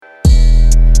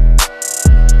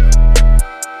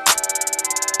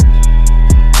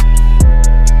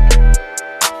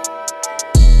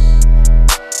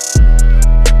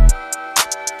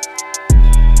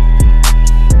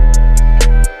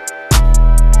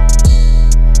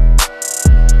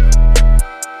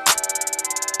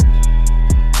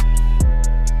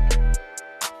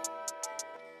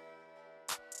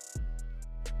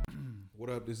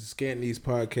up? This is Scant Needs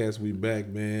Podcast. We back,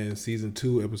 man. Season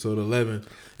 2, episode 11.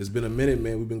 It's been a minute,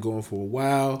 man. We've been going for a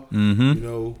while. Mm-hmm. You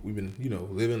know, we've been,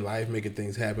 living life, making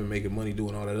things happen, making money,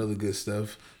 doing all that other good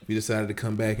stuff. We decided to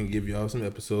come back and give y'all some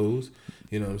episodes.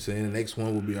 You know what I'm saying? The next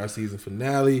one will be our season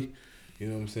finale. You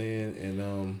know what I'm saying?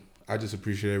 And I just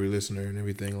appreciate every listener and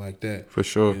everything like that. For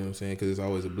sure. You know what I'm saying? Because it's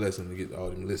always a blessing to get all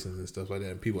them listens and stuff like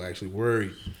that. And people actually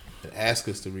worry and ask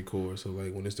us to record. So,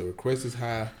 like, when the request is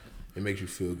high, it makes you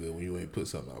feel good when you ain't put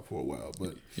something out for a while.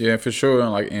 But yeah, for sure.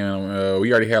 And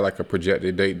we already had like a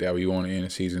projected date that we want to end in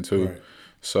season 2. Right.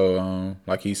 So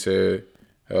like he said,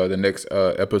 the next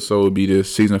episode will be the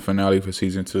season finale for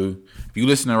season 2. If you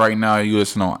listening right now, you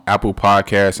listen on Apple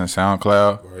Podcasts and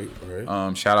SoundCloud.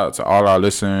 Right. Shout out to all our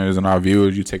listeners and our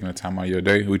viewers. You taking the time out of your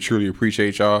day. We truly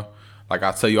appreciate y'all. Like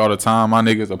I tell you all the time, my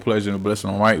nigga, it's a pleasure and a blessing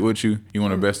on right with you. You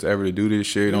one of the best ever to do this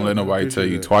shit. Don't let nobody tell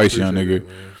you twice, young nigga.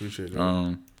 Appreciate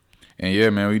that. And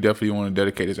yeah, man, we definitely want to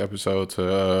dedicate this episode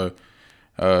to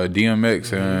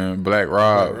DMX and Black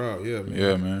Rob. Yeah, man.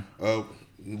 Yeah,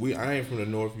 man. I ain't from the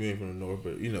north, you ain't from the north,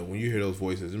 but when you hear those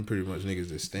voices, them pretty much niggas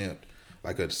that stamped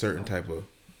like a certain type of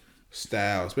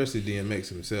style, especially DMX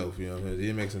himself. You know what I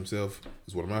mean? DMX himself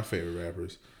is one of my favorite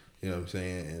rappers. You know what I'm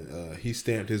saying? And he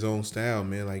stamped his own style,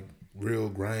 man, like real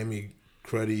grimy,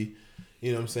 cruddy.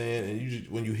 You know what I'm saying? And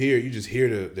when you hear it, you just hear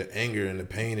the anger and the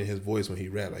pain in his voice when he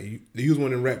rap. Like he was one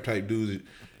of them rap type dudes that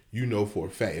you know for a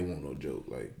fact it won't no joke.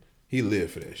 Like he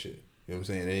lived for that shit. You know what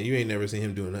I'm saying? And you ain't never seen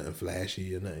him doing nothing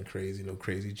flashy or nothing crazy, no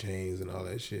crazy chains and all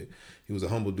that shit. He was a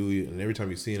humble dude, and every time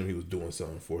you see him, he was doing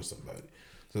something for somebody.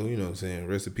 So you know what I'm saying?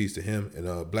 Rest in peace to him.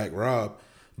 And Black Rob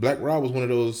was one of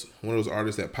those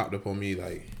artists that popped up on me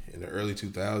like in the early 2000s.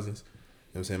 You know what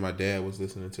I'm saying? My dad was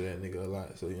listening to that nigga a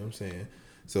lot. So you know what I'm saying?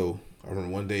 So I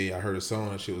remember one day I heard a song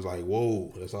and shit was like,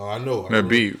 whoa, that's all I know. That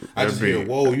beat. I just hear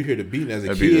whoa, you hear the beat, and as a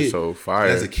that kid, beat is so fire.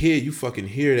 As a kid, you fucking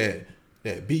hear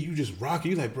that beat, you just rock it.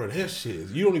 You like, bro, that shit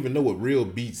is, you don't even know what real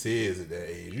beats is at that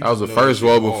age. That was the first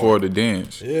roll before the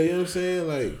dance. Yeah, you know what I'm saying?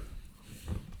 Like,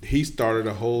 he started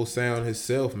a whole sound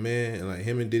himself, man. And like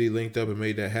him and Diddy linked up and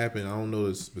made that happen. I don't know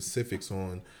the specifics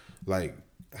on like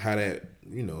how that,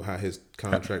 how his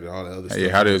contract and all that other stuff. Yeah,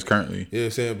 how it is currently. You know what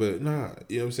I'm saying? But nah,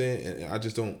 you know what I'm saying? And I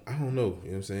don't know. You know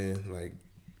what I'm saying? Like,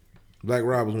 Black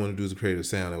Rob was one of the dudes who created a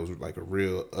sound that was like a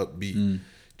real upbeat,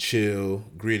 chill,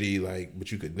 gritty, like,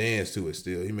 but you could dance to it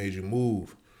still. He made you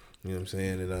move. You know what I'm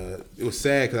saying? And it was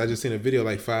sad because I just seen a video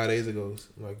like 5 days ago,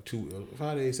 like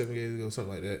 5 days, 7 days ago,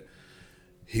 something like that.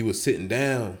 He was sitting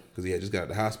down because he had just got to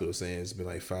the hospital saying it's been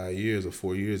like 5 years or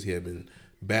 4 years he had been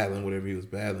battling whatever he was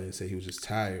battling, and said he was just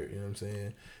tired. You know what I'm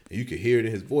saying? And you could hear it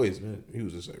in his voice, man. He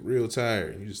was just like real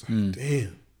tired. And you just like,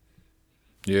 damn.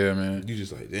 Yeah, man. You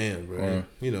just like, damn, bro.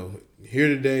 Here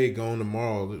today, gone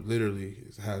tomorrow. Literally,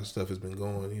 is how stuff has been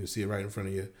going. You see it right in front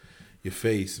of your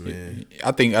face, man.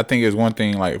 I think it's one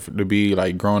thing like to be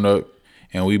like growing up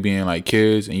and we being like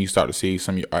kids, and you start to see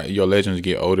some of your legends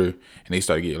get older, and they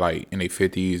start to get like in their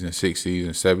 50s and 60s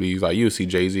and 70s. Like you'll see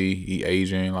Jay-Z, he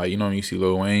aging. Like, you see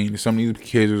Lil Wayne. Some of these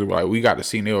kids was like, we got to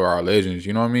see they were our legends.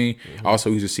 You know what I mean? Mm-hmm. Also,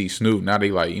 we used to see Snoop. Now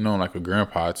they like, like a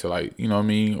grandpa to like, you know what I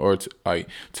mean? Or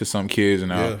to some kids, and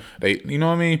now they, you know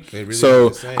what I mean? Really,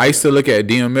 so I used to look at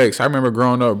DMX. I remember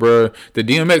growing up, bro. The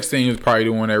DMX thing was probably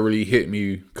the one that really hit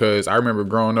me, because I remember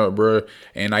growing up, bro,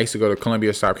 and I used to go to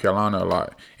Columbia, South Carolina a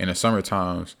lot in the summertime.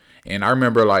 And I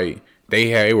remember like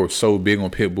they were so big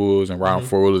on pit bulls and riding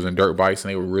 4-wheelers and dirt bikes,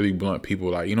 and they were really blunt people.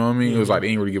 Like, you know what I mean? It was like they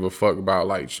didn't really give a fuck about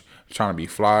like trying to be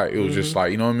fly. It was just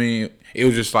like, you know what I mean? It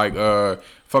was just like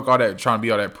fuck all that trying to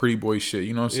be all that pretty boy shit.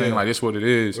 You know what I'm saying? Like, this what it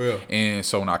is. Yeah. And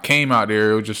so when I came out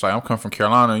there, it was just like, I'm coming from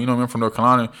Carolina. You know what I mean? I'm from North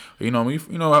Carolina. You know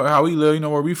how we live. You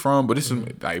know where we from. But this is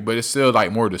like, but it's still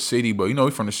like more the city. But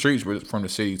we from the streets, but it's from the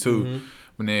city too.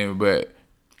 But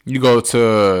you go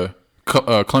to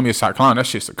Columbia, South Carolina, that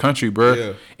shit's a country, bro.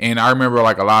 Yeah. And I remember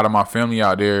like a lot of my family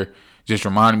out there just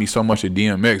reminded me so much of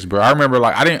DMX, bro. I remember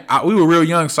like we were real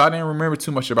young, so I didn't remember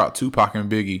too much about Tupac and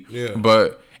Biggie. Yeah.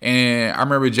 And I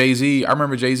remember Jay-Z,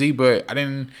 but I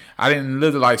didn't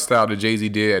live the lifestyle that Jay-Z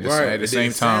did at the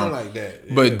same time. Like that.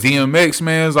 Yeah. But DMX,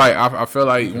 man, is like I feel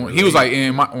like when he was like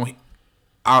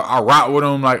I rock with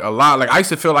him like a lot. Like I used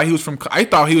to feel like I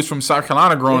thought he was from South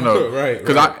Carolina growing up. Right.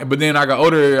 But then I got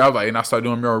older, I was like, and I started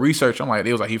doing more research. I'm like,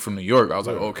 it was like he from New York. I was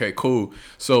like, okay, cool.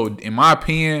 So in my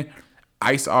opinion,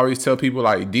 I used to always tell people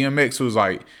like DMX was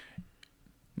like,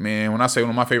 man, when I say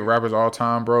one of my favorite rappers of all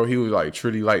time, bro, he was like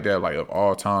truly like that, like of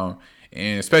all time.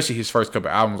 And especially his first couple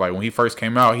albums, like when he first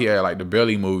came out, he had like the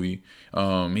Belly movie.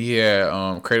 He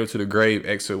had Cradle to the Grave,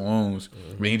 Exit Wounds.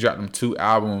 Then he dropped them 2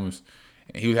 albums.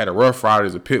 And he had a Rough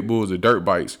Riders, a Pit Bulls, a dirt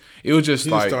bikes. It was just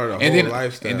He like, started a and whole then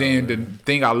lifestyle, and then man. the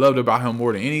thing I loved about him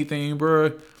more than anything,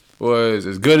 bro, was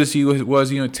as good as he was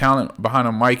he in talent behind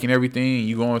the mic and everything.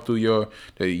 You going through your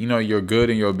good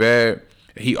and your bad.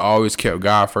 He always kept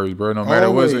God first, bro. No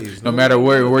matter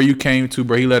where you came to,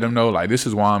 bro, he let him know like this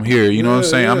is why I'm here. You know what I'm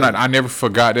saying? Yeah. I never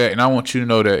forgot that, and I want you to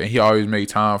know that. And he always made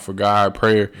time for God,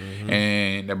 prayer,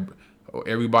 and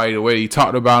everybody the way he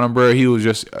talked about him, bro. He was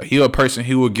a person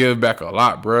who would give back a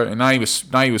lot, bro, and not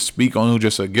even speak on who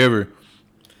just a giver.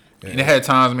 Yeah. And it had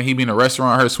times, man, he be in a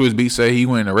restaurant. I heard Swiss Beats say he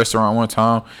went in a restaurant one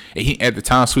time, and he at the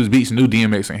time Swiss Beats knew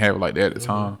DMX ain't have it like that at the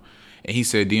time. And he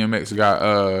said DMX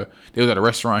got they was at a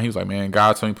restaurant. He was like, man,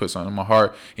 God told me to put something in my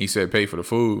heart. And he said, pay for the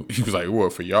food. He was like,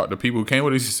 what, for y'all, the people who came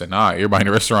with us? He said, nah, everybody in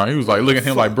the restaurant. He was like, look at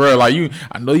him like, bro, like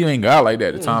I know you ain't God like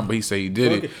that at the time, but he said he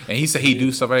did it. And he said he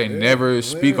do stuff like that, never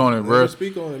speak on it, bro.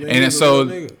 And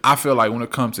so I feel like when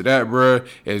it comes to that, bro,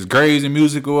 as great as the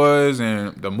music was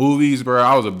and the movies, bro,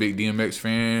 I was a big DMX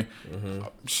fan,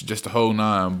 just the whole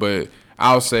nine. But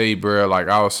I'll say,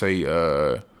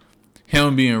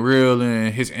 him being real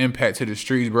and his impact to the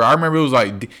streets, bro. I remember it was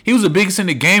like he was the biggest in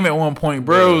the game at one point,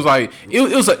 bro. Yeah. It was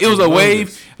like it was a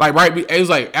wave, like it was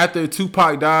like after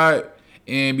Tupac died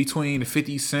and between the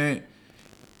 50 Cent,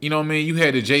 you know what I mean. You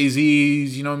had the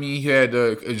Jay-Z's, you know what I mean. You had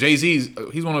the Jay-Z's.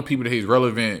 He's one of the people that he's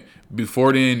relevant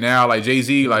before then. Now, like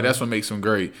Jay-Z, like that's what makes him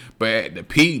great. But at the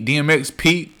peak, DMX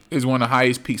peak is one of the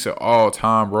highest peaks of all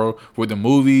time, bro. With the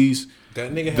movies.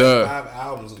 That nigga had 5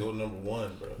 albums go #1,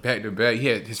 bro. Back to back. He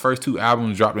had his first 2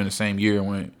 albums dropped in the same year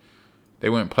and they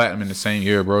went platinum in the same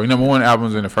year, bro. #1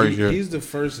 albums in the first year. He's the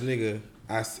first nigga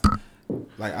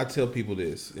I tell people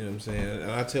this, you know what I'm saying?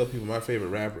 And I tell people my favorite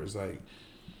rappers, like,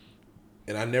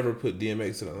 and I never put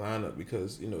DMX in the lineup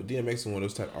because, you know, DMX is one of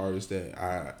those type of artists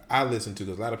that I listen to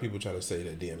because a lot of people try to say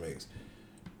that DMX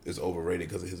is overrated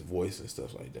because of his voice and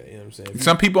stuff like that. You know what I'm saying?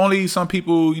 Some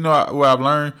people, you know, what I've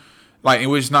learned, like,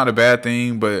 which is not a bad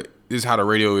thing, but this is how the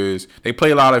radio is. They play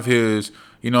a lot of his,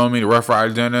 you know what I mean, the Rough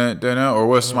Riders, or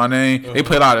What's My Name. They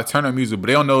play a lot of turn-up music, but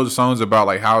they don't know the songs about,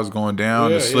 like, how it's going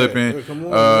down, the slipping.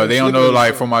 They don't know,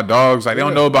 like, For My Dogs. Like, they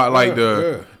don't know about, like,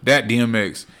 that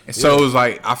DMX. And so it's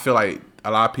like, I feel like a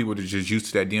lot of people are just used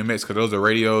to that DMX because those are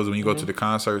radios. When you go to the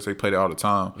concerts, they play that all the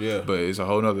time. Yeah. But it's a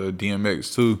whole nother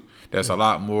DMX, too. That's a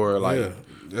lot more, like... Yeah.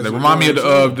 They remind me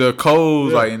of the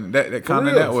Coles, like in that kind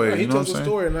of that way. He you know tells a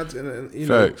story, and you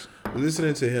Facts. know,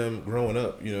 listening to him growing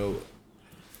up, you know,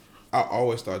 I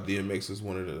always thought DMX was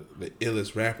one of the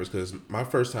illest rappers because my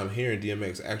first time hearing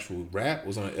DMX actual rap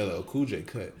was on an LL Cool J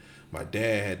cut. My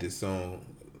dad had this song,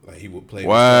 like he would play.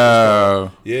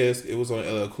 Wow. Yes, it was on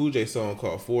an LL Cool J song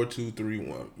called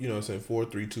 4231. You know what I'm saying?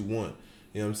 4321.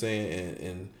 You know what I'm saying?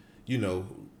 And you know,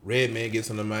 Redman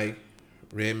gets on the mic.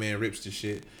 Redman rips the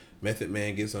shit. Method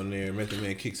Man gets on there. Method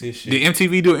Man kicks his shit. Did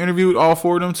MTV do an interview with all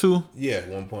 4 of them too? Yeah, at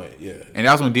one point, yeah. And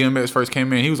that's when DMX first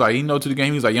came in. He was like, he know to the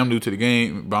game. He was like, yeah, I'm new to the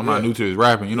game, but I'm not new to his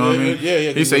rapping. You know what I mean?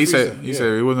 Yeah. He said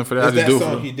it wasn't for that. That's I just do it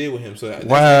song for he did with him. So that's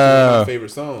wow. one of my favorite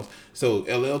songs. So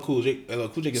LL Cool J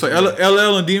gets so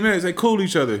LL and DMX, they cool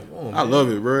each other. On, I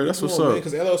love it, bro. That's what's up.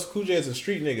 Because LL Cool J is a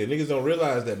street nigga. Niggas don't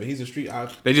realize that, but he's a street.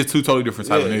 They just 2 totally different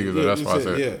type of niggas. Though. That's why I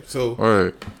said. Yeah.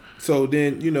 So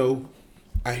then, you know,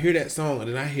 I hear that song and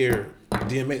then I hear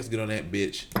DMX get on that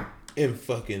bitch and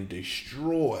fucking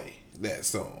destroy that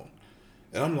song.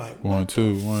 And I'm like, one,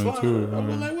 two. I'm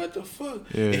like, what the fuck?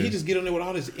 Yeah. And he just get on there with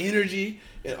all this energy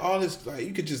and all this, like,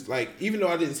 you could just, like, even though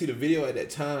I didn't see the video at that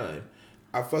time,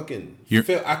 I fucking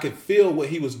felt, I could feel what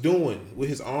he was doing with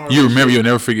his arms. You remember, you'll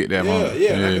never forget that moment.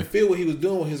 Yeah. I could feel what he was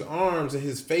doing with his arms and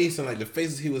his face and, like, the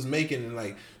faces he was making and,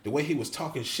 like, the way he was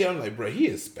talking shit. I'm like, bro, he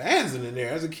is spazzing in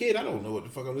there. As a kid, I don't know what the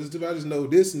fuck I'm listening to. I just know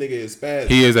this nigga is spazzing.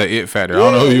 He is that it factor. Yeah.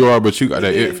 I don't know who you are, but you got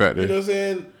that it factor. You know what I'm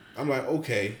saying? I'm like,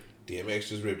 okay, DMX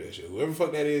just ripped that shit. Whoever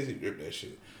fuck that is, he ripped that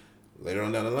shit. Later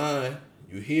on down the line,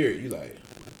 you hear it. You like,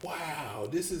 wow,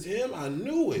 this is him. I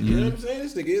knew it. You know what I'm saying?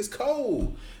 This nigga is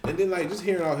cold. And then, like, just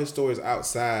hearing all his stories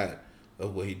outside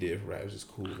of what he did for rap was just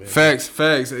cool, man.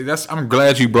 Facts. I'm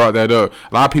glad you brought that up.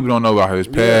 A lot of people don't know about his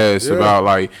past, about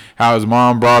like how his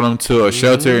mom brought him to a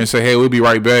shelter and said, "Hey, we'll be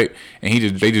right back," and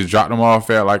they just dropped him off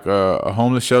at like a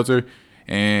homeless shelter,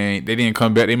 and they didn't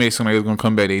come back. They made somebody was gonna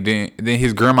come back. They didn't. And then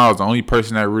his grandma was the only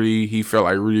person that he felt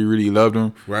like really loved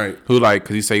him. Right. Who, like,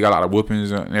 because he said he got a lot of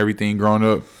whoopings and everything growing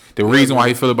up. The reason why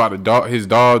he feel about his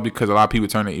dog, because a lot of people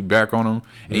turned their back on him,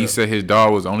 and he said his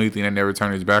dog was the only thing that never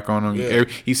turned his back on him. Yeah.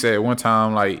 He said one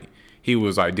time, like, he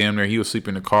was like damn near, he was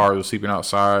sleeping in the car, he was sleeping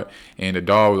outside, and the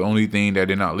dog was the only thing that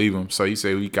did not leave him. So he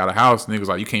said, we got a house, niggas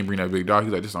like, you can't bring that big dog.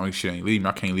 He's like, this the only shit ain't leave me.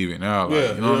 I can't leave it now.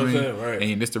 Like, you know what I mean? Right.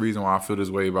 And that's the reason why I feel this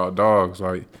way about dogs.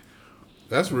 Like,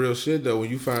 That's real shit though. When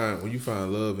you find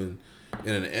love in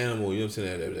an animal, you know what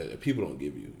I'm saying, that people don't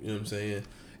give you. You know what I'm saying?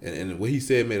 And what he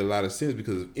said made a lot of sense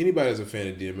because if anybody that's a fan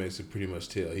of DMX can pretty much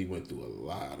tell he went through a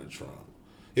lot of trauma.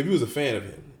 If you was a fan of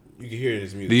him, you could hear it in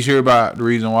his music. Did you hear about the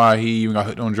reason why he even got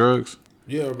hooked on drugs?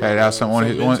 Yeah, bro. That's some on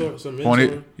his mentor? on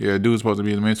it. Yeah, the dude was supposed to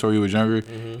be the mentor. He was younger,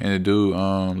 and the dude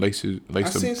laced I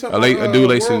seen something a dude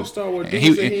laced World Star where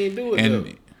dude said he didn't do it though.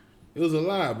 It was a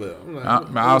lie, but I'm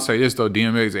like, I'll say this though,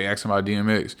 DMX. They asked him about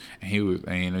DMX,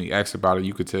 and he asked about it.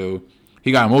 You could tell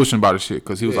he got emotional about the shit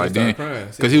because he was like, damn,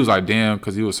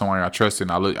 because he was someone I trusted.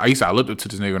 And I looked up to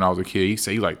this nigga when I was a kid. He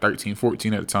said he was like 13,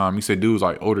 14 at the time. He said dude was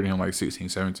like older than him, like 16,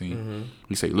 17. Mm-hmm.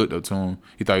 He said he looked up to him.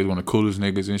 He thought he was one of the coolest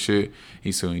niggas and shit.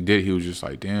 He said when he did it, he was just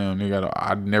like, damn, nigga,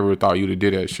 I never thought you'd have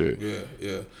did that shit.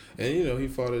 Yeah. And, he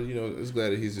fought it, it's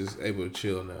glad that he's just able to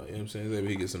chill now. You know what I'm saying? He's able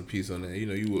to get some peace on that.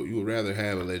 You would rather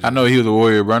have a legend. I know he was a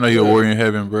warrior, bro. I know he was a warrior in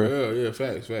heaven, bro. Yeah,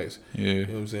 facts. Yeah. You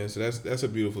know what I'm saying? So that's a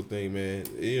beautiful thing, man.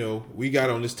 We got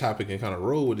on this topic and kind of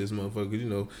roll with this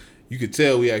motherfucker. You could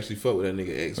tell we actually fuck with that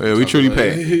nigga X. Yeah,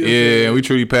 we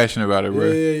truly passionate about it, bro.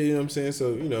 Yeah, you know what I'm saying?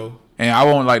 So, And I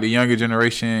want, like, the younger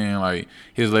generation and, like,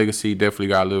 his legacy definitely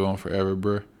got to live on forever,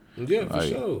 bro. Yeah,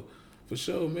 for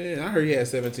sure, man. I heard he had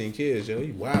 17 kids, yo.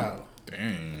 He wild.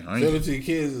 Dang. 17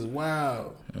 kids is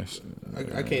wild.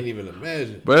 I can't even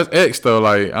imagine. But that's X, though.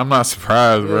 Like, I'm not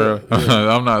surprised, bro.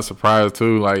 Yeah. I'm not surprised,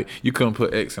 too. Like, you couldn't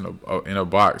put X in a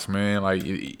box, man. Like,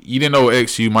 you didn't know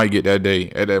X you might get that day,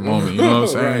 at that moment. You know what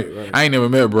I'm saying? Right. I ain't never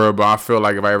met bro, but I feel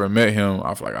like if I ever met him,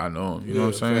 I feel like I know him. You know what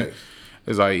I'm saying? Facts.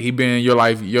 It's like he been in your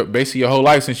life, basically your whole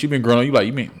life since you've been growing up.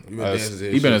 You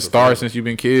been a star since you've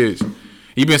been kids.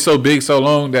 You've been so big so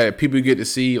long that people get to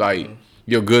see like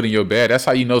your good and your bad. That's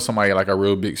how you know somebody like a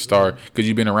real big star because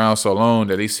you've been around so long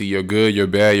that they see your good, your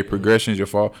bad, your progressions, your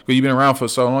fall. Because you've been around for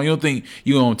so long, you don't think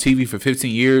you on TV for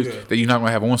 15 years that you're not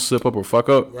gonna have one slip up or fuck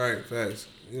up. Right, facts.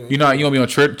 You gonna be on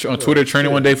Twitter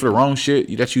trending one day for the wrong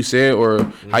shit that you said or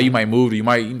how you might move. You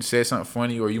might say something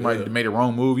funny or you might have made a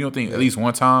wrong move. You don't think at least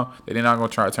one time that they're not gonna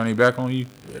try to turn it back on you?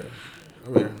 Yeah, I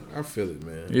mean, I feel it,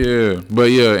 man. Yeah, but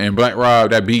and Black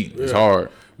Rob, that beat is hard.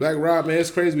 Black Rob, man,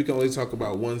 it's crazy we can only talk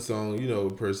about one song,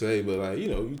 per se, but like,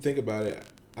 you think about it.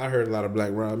 I heard a lot of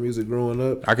Black Rob music growing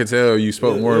up. I can tell you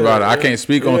spoke more about it. I can't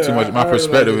speak on too much. My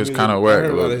perspective is kind of whack. I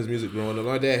heard a lot of his music growing up.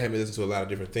 My dad had me listen to a lot of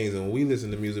different things, and when we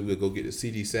listen to music, we'll go get a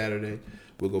CD Saturday.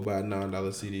 We'll go buy a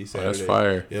 $9 CD Saturday. That's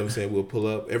fire. You know what I'm saying? We'll pull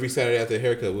up every Saturday after a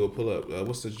haircut. We'll pull up.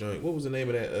 What's the joint? What was the name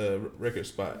of that record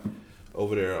spot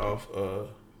over there off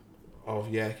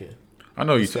Yakin? I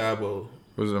know you.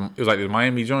 It was like this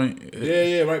Miami joint.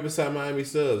 Yeah, right beside Miami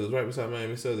Subs. It was right beside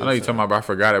Miami Subs. I know you talking about, but I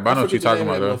forgot it. But I know what you're talking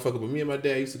about, though. But me and my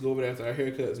dad used to go over there after our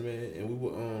haircuts, man,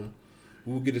 and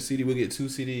we would get a CD. We'd get 2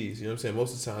 CDs. You know what I'm saying?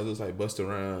 Most of the times it was like Busta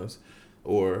Rhymes,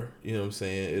 or you know what I'm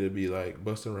saying, it'd be like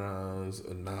Busta Rhymes,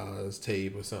 a Nas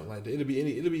tape, or something like that. It'd be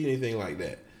anything like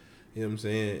that. You know what I'm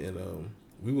saying? And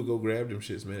we would go grab them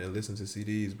shits, man, and listen to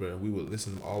CDs, bro. We would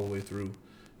listen them all the way through.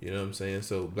 You know what I'm saying?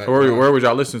 So where would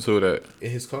y'all listen to that?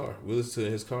 In his car. We listen to it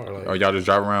in his car. Like, or y'all just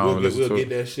drive around we'll get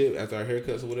that shit after our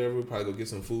haircuts or whatever. We'll probably go get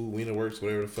some food, Wiener Works,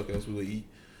 whatever the fuck else we would eat.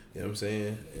 You know what I'm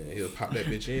saying? And he'll pop that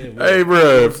bitch in. Hey,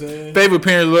 bro. You know favorite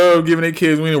parents love giving their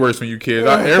kids Wiener Works when you kids.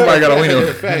 Everybody got a Wiener.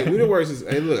 In fact, Wiener Works is,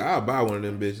 hey, look, I'll buy one of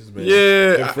them bitches, man.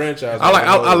 Yeah. The franchise.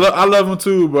 I love them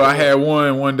too, but I had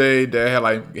one day that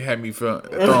had me thrown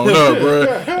up, bro.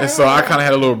 And so I kind of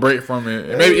had a little break from it.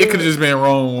 And maybe it could have just been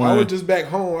wrong one. I was just back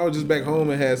home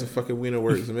and had some fucking Wiener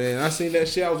Works, man. I seen that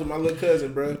shit. I was with my little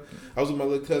cousin, bro.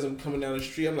 Coming down the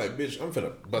street. I'm like, bitch, I'm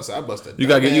finna bust a You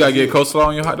gotta get coleslaw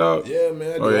on your hot dog? Yeah,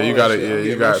 man. You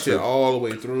got shit all the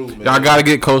way through, man. Y'all gotta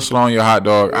get coleslaw on your hot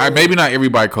dog. Maybe not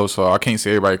everybody coleslaw. I can't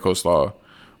say everybody coleslaw,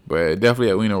 but definitely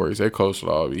at Wiener Works, they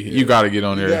coleslaw. You gotta get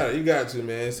on there. You got to,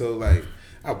 man. So like,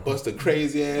 I bust a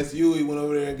crazy ass Yui, went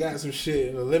over there and got some shit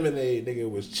and a lemonade. Nigga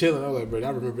was chilling. I was like, bro, I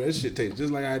remember that shit tastes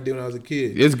just like I did when I was a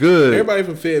kid. It's good. Everybody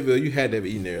from Fayetteville, you had to have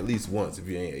eaten there at least once if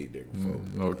you ain't ate there before.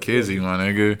 No kizzy, my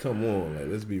nigga. Come on, like,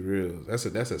 let's be real. That's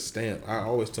a stamp. I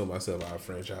always told myself I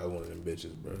franchise one of them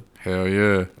bitches, bro. Hell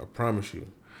yeah. I promise you.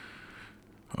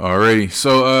 Alrighty,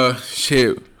 so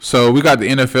shit. So we got the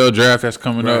NFL draft that's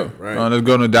coming up. Right. Let's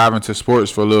go and dive into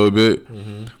sports for a little bit.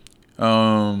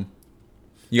 Mm-hmm.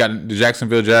 You got the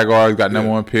Jacksonville Jaguars got number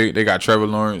 1 pick. They got Trevor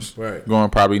Lawrence going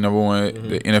probably number 1. Mm-hmm.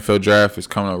 The NFL draft is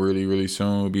coming up really, really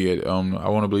soon. It'll be at I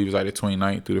want to believe it's like the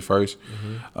 29th through the 1st.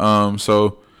 Mm-hmm.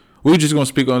 So we're just gonna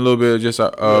speak on a little bit just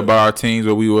about our teams,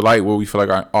 what we would like, what we feel like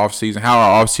our off season, how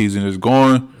our off season is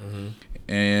going,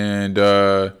 and what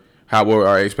are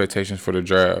our expectations for the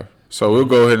draft. So we'll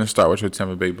go ahead and start with your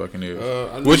Tampa Bay Buccaneers,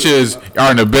 which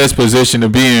are in the best position to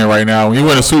be in right now. When you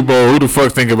win a Super Bowl, who the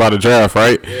fuck think about a draft,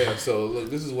 right? Yeah. So look,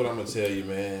 this is what I'm gonna tell you,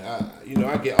 man.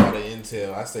 I get all the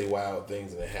intel. I say wild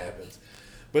things and it happens.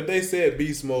 But they said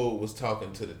Beast Mode was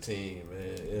talking to the team,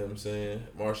 man. You know what I'm saying?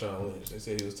 Marshawn Lynch. They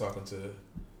said he was talking to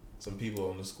some people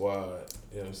on the squad.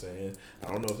 You know what I'm saying?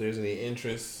 I don't know if there's any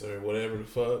interest or whatever the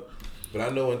fuck. But I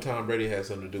know when Tom Brady has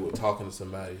something to do with talking to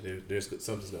somebody, there's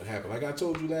something's going to happen. Like I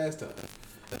told you last time.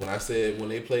 When I said when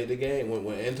they played the game,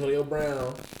 when Antonio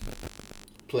Brown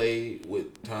played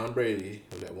with Tom Brady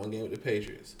in that one game with the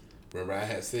Patriots, remember I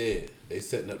had said they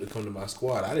setting up to come to my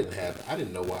squad. I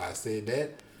didn't know why I said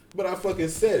that. But I fucking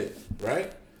said it,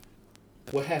 right?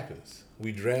 What happens?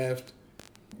 We draft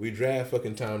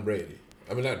fucking Tom Brady.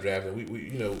 I mean, not drafting. We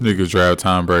niggas draft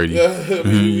Tom Brady.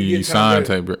 You signed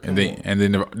Tom Brady, and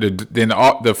then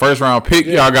the first round pick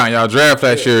y'all draft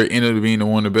last year ended up being the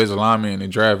one of the best linemen in the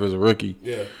draft as a rookie.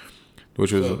 Yeah,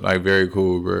 which was like very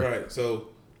cool, bro. Right. So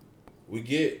we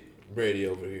get Brady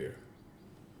over here.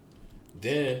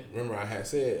 Then remember I had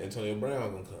said Antonio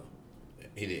Brown gonna come.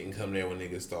 He didn't come there when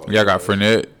niggas started. Y'all got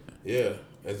Fournette. Yeah,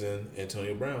 as in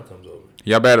Antonio Brown comes over.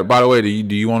 Y'all bet. By the way, do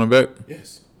you want him back?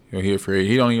 Yes. He a free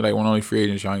agent. He don't even like one only free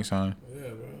agent y'all ain't signed.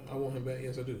 Yeah, bro. I want him back.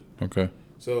 Yes, I do. Okay.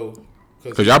 So,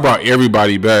 because y'all brought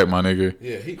everybody back, my nigga.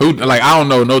 Yeah. I don't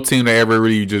know no team that ever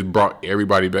really just brought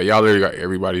everybody back. Y'all literally got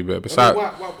everybody back. Besides,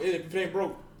 why, if it ain't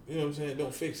broke, you know what I'm saying?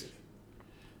 Don't fix it.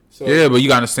 So, yeah, but you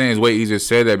gotta understand, it's way easier to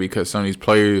say that because some of these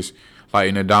players, like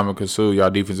in the Ndamukong Suh, y'all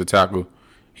defensive tackle,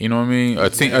 you know what I mean?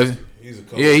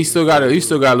 He still got a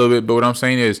little bit. But what I'm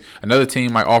saying is, another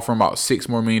team might offer him about $6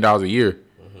 more million a year.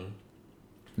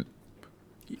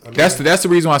 That's the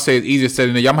reason why I say it's easier said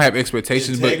than done. Y'all might have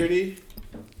expectations, integrity,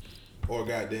 or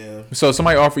goddamn. So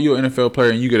somebody offer you an NFL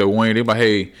player and you get a 1 year, they be like,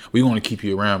 hey, we want to keep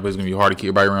you around, but it's gonna be hard to keep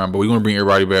everybody around. But we're gonna bring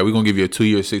everybody back. We're gonna give you a 2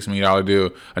 year, $6 million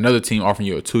deal. Another team offering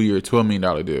you a 2 year, $12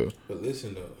 million deal. But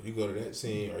listen though, you go to that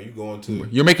team, are you going to?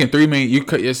 You're making $3 million.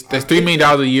 That's $3 million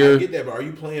a year. I get that, but are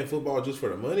you playing football just for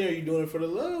the money? Or are you doing it for the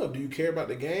love? Do you care about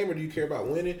the game, or do you care about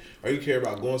winning, or you care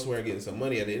about going somewhere and getting some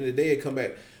money? At the end of the day, it come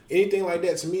back. Anything like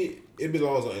that to me, it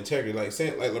belongs on integrity. Like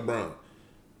LeBron,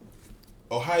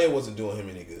 Ohio wasn't doing him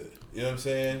any good. You know what I'm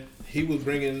saying? He was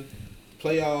bringing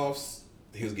playoffs.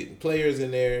 He was getting players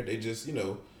in there. They just,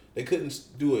 they couldn't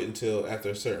do it until after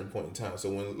a certain point in time. So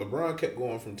when LeBron kept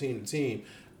going from team to team,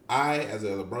 as a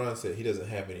LeBron said, he doesn't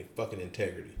have any fucking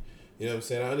integrity. You know what I'm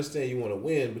saying? I understand you want to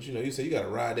win, but you say you got to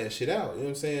ride that shit out. You know what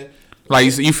I'm saying? Like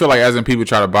you feel like as in people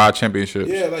try to buy championships.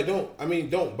 Yeah, like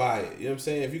don't buy it. You know what I'm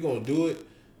saying? If you're gonna do it.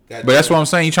 But that's what I'm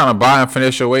saying. You trying to buy and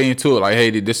finesse your way into it. Like, hey,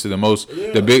 this is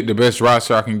the best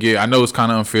roster I can get. I know it's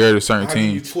kind of unfair to certain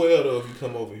teams. Give you 12 though if you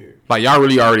come over here. Like y'all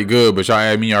really already good, but y'all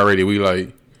add me already. We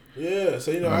like. Yeah,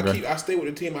 so okay. I stay with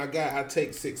the team I got. I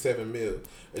take 6-7 mil,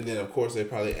 and then of course they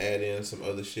probably add in some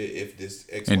other shit if this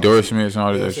endorsements and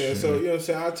all that shit. shit. So you know what I'm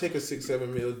saying. I'll take a 6-7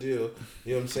 mil deal.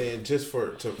 You know what I'm saying, just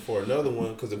for another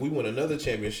one, because if we win another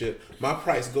championship, my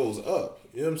price goes up.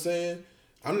 You know what I'm saying.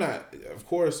 I'm not, of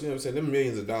course, you know what I'm saying, them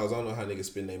millions of dollars, I don't know how niggas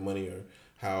spend their money or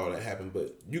how all that happened,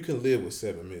 but you can live with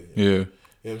 $7 million. Yeah. You know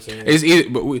what I'm saying? It's easy,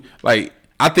 but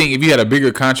I think if you had a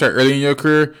bigger contract early in your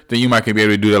career, then you might be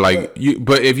able to do that.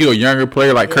 But if you're a younger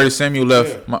player, like Curtis Samuel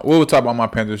left, we'll talk about my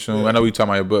Panthers soon. I know we talking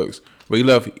about your Bucks, but he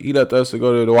left us to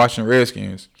go to the Washington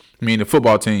Redskins. I mean, the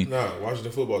football team. Nah,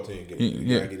 Washington football team.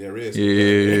 Yeah. Get that Redskins.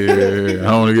 Yeah. I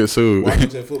don't want to get sued.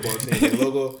 Washington football team. Their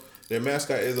logo, their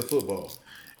mascot is a football.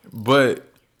 But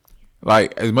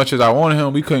like, as much as I wanted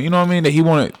him, we couldn't. You know what I mean? That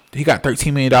he got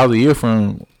 $13 million a year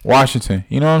from Washington.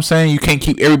 You know what I'm saying? You can't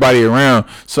keep everybody around.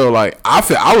 So like,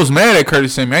 I was mad at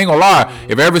Curtis Samuel. I ain't gonna lie.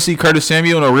 If I ever see Curtis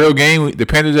Samuel in a real game, the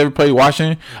Panthers ever play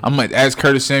Washington, I'm like, ask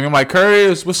Curtis Samuel. I'm like,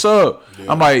 Curtis, what's up?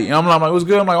 Yeah. I'm like, what's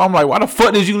good? I'm like, why the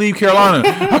fuck did you leave Carolina?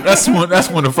 that's one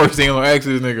of the first things I'm gonna ask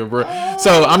this nigga, bro.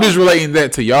 So I'm just relating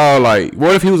that to y'all. Like,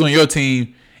 what if he was on your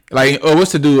team? Like,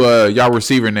 what's to do? Y'all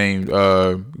receiver named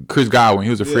Chris Godwin. He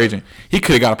was a free agent. He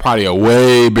could have got probably a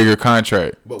way bigger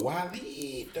contract. But why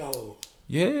leave though?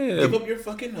 Yeah, give up your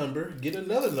fucking number, get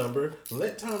another number,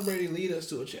 let Tom Brady lead us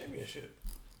to a championship.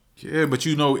 Yeah, but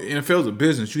NFL's a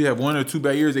business. You have 1 or 2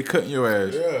 bad years, they cutting your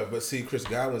ass. Yeah, but see, Chris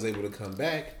Godwin's able to come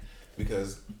back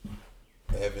because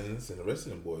Evans and the rest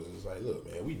of them boys was like, look,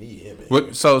 man, we need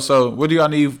him. So what do y'all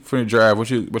need for the draft? What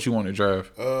you want to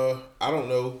draft? I don't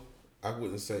know. I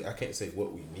can't say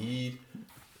what we need,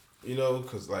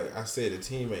 because like I said, the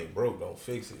team ain't broke, don't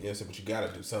fix it. You know what I'm saying? But you got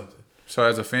to do something. So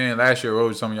as a fan, last year, what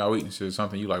were some of y'all weaknesses?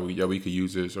 Something you like, we could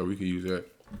use this or we could use that?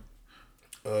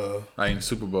 Like in the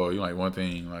Super Bowl, you like one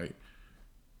thing, like.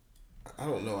 I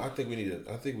don't know. I think we need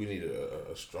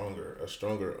a stronger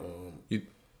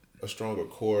a stronger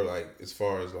core, like as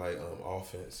far as like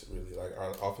offense, really, like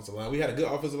our offensive line. We had a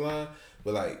good offensive line,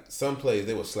 but like some plays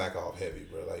they would slack off heavy,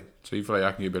 bro. Like, so you feel like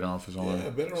I can get better on offensive line? Yeah,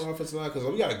 better on offensive line because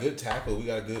we got a good tackle, we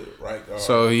got a good right guard.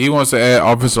 So he wants to add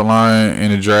offensive line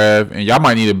in the draft, and y'all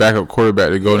might need a backup quarterback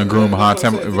to go and groom behind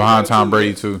Tom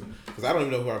Brady too. Because I don't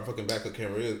even know who our fucking backup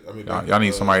camera is. I mean, y'all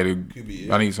need somebody to QB,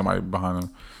 y'all need somebody behind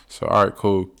him. So all right,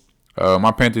 cool.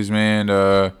 My Panthers,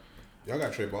 man. Y'all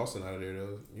got Trey Boston out of there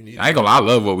though. I ain't gonna lie, I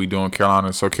love what we do in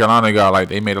Carolina. So Carolina got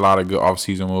they made a lot of good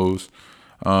offseason moves.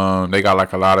 They got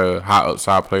like a lot of high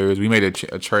upside players. We made a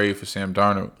trade for Sam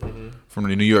Darnold from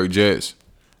the New York Jets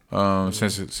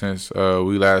since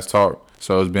we last talked.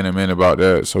 So it's been a minute about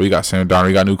that. So we got Sam Darnold.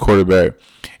 We got a new quarterback.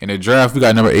 In the draft, we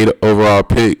got number 8 overall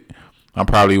pick. I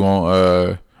probably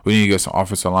won't. We need to get some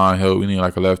offensive line help. We need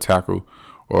like a left tackle,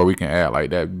 or we can add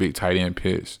like that big tight end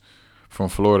Pitts from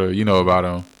Florida. You know about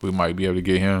him. We might be able to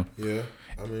get him. Yeah,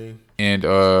 I mean, and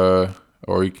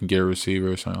or you can get a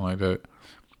receiver or something like that.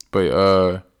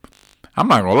 But I'm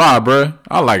not gonna lie, bro.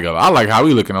 I like how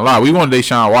we looking a lot. We wanted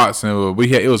Deshaun Watson, but we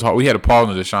had a pause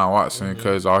on Deshaun Watson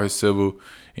because all his civil,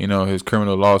 his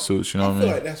criminal lawsuits. You know what I mean? I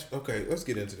feel like that's okay. Let's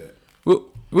get into that.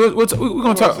 We're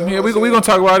gonna talk. Yeah, we're gonna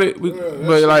talk about it.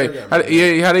 But like,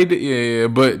 how they did. Yeah.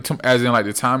 But as in like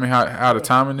the timing, how the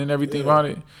timing and everything about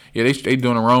it. Yeah, they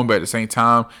doing it wrong, but at the same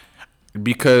time,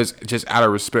 because just out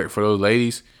of respect for those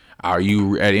ladies. Are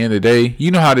you at the end of the day?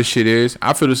 You know how this shit is.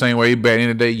 I feel the same way. But at the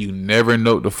end of the day, you never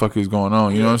know what the fuck is going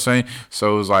on. You know what I'm saying?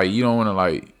 So it's like you don't want to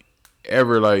like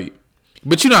ever like.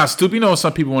 But you know how stupid. You know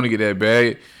some people want to get that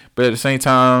bag. But at the same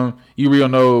time, you really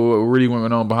don't know what really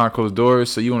went on behind closed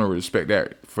doors. So you want to respect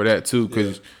that for that too,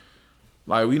 because.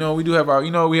 Like we do have our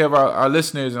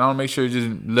listeners, and I want to make sure just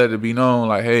let it be known,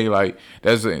 like, hey, like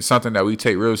that's something that we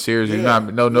take real serious. You're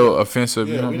not no offensive.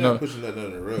 Yeah, we're not pushing nothing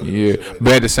under the rug. Yeah, like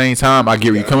but at the same time, I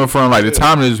get where you're coming from. Like the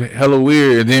timing is hella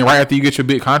weird, and then right after you get your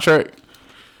big contract,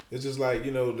 it's just like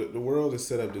the world is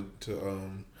set up to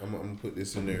I'm gonna put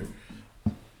this in there.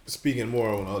 Speaking more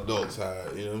on the adult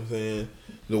side, you know what I'm saying?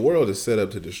 The world is set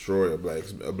up to destroy a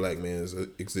black man's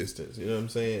existence. You know what I'm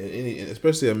saying? And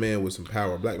especially a man with some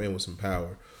power, a black man with some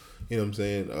power. You know what I'm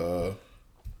saying?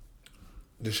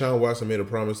 Deshaun Watson made a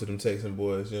promise to them Texan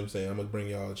boys. You know what I'm saying? I'm gonna bring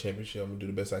y'all a championship. I'm gonna do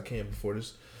the best I can before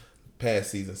this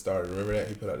past season started. Remember that?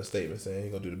 He put out a statement saying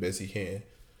he's gonna do the best he can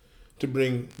to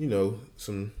bring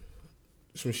some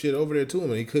shit over there to him,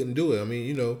 and he couldn't do it. I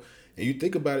mean, and you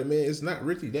think about it, man, it's not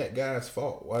really that guy's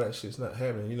fault why that shit's not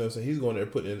happening. You know what I'm saying? He's going there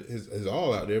putting his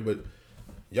all out there, but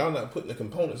y'all not putting the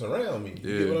components around me.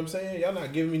 You get what I'm saying? Y'all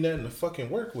not giving me nothing to fucking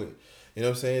work with. You know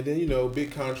what I'm saying? Then,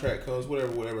 big contract comes,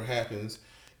 whatever happens,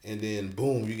 and then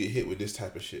boom, you get hit with this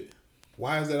type of shit.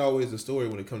 Why is that always the story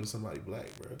when it comes to somebody black,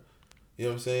 bro? You know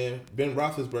what I'm saying? Ben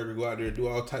Roethlisberger go out there and do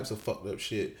all types of fucked up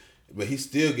shit, but he's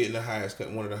still getting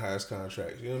one of the highest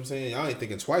contracts. You know what I'm saying? Y'all ain't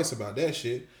thinking twice about that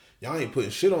shit. Y'all ain't putting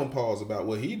shit on pause about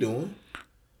what he doing.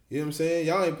 You know what I'm saying?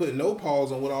 Y'all ain't putting no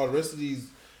pause on what all the rest of these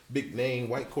big name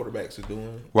white quarterbacks are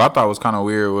doing. What I thought was kind of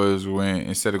weird was when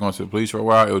instead of going to the police for a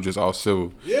while, it was just all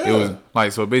civil. Yeah. It was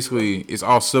like, so basically it's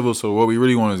all civil. So what we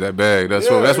really want is that bag. That's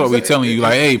what we telling you.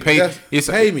 Like, hey,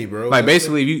 pay me, bro. Like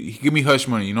basically, if you give me hush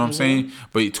money, you know what I'm saying?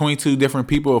 But 22 different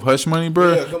people of hush money,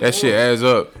 bro, that shit adds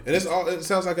up. And it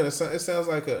sounds like an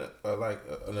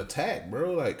attack,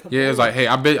 bro. Like, come on. It's like, hey,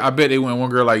 I bet they went one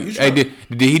girl like, hey, did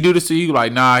he do this to you?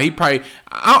 Like, nah, he probably.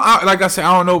 I like I said,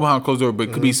 I don't know behind closed door, but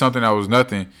it could be something that was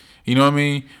nothing. You know what I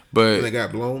mean? But and they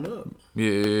got blown up.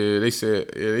 Yeah, they say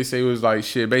it was like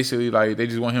shit. Basically, like they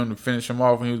just want him to finish him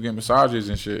off when he was getting massages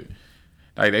and shit.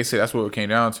 Like they said, that's what it came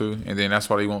down to, and then that's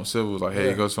why they want civil. Like,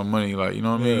 hey, go some money. Like, you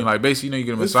know what I mean? Like basically, you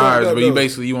get a massage, but we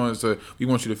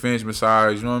want you to finish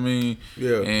massage. You know what I mean?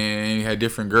 Yeah. And you had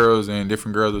different girls, and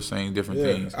different girls were saying different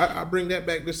things. I bring that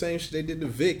back the same shit they did to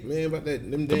Vic, man, about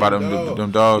them damn dogs. You know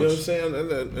what I'm saying?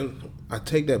 And I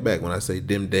take that back when I say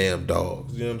them damn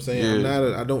dogs. You know what I'm saying?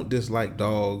 Yeah. I don't dislike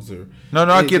dogs or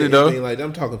I get it though. Like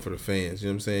I'm talking for the fans. You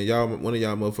know what I'm saying? One of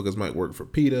y'all motherfuckers might work for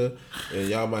PETA, and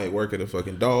y'all might work at a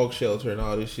fucking dog shelter and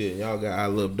all this shit. And y'all got I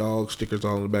love dogs stickers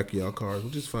all on the back of y'all cars,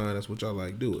 which is fine. That's what y'all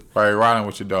like. Do it. Right, riding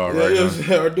with your dog, right? You know what I'm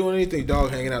saying? Or doing anything.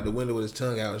 Dog hanging out the window with his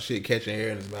tongue out and shit, catching hair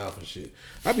in his mouth and shit.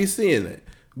 I be seeing that,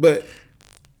 but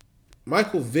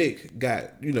Michael Vick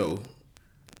got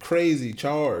crazy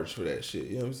charge for that shit.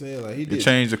 You know what I'm saying? Like he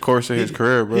changed the course of his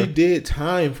career, bro. He did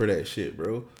time for that shit,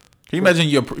 bro. Can you imagine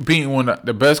you being one of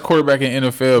the best quarterback in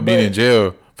NFL being in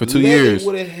jail for 2 years?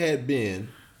 Would it had been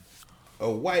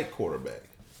a white quarterback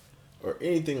or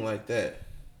anything like that,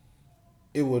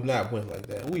 it would not went like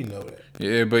that. We know that.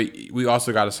 Yeah, but we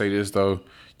also got to say this though.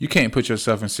 You can't put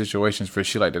yourself in situations for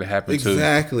shit like that to happen too.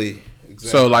 Exactly.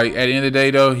 So like at the end of the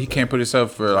day though, he can't put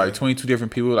himself for like 22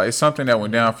 different people. Like it's something that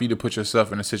went down for you to put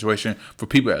yourself in a situation for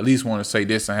people at least want to say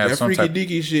this and have that some freaky type.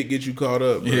 deaky shit get you caught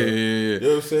up. Bro. Yeah. You know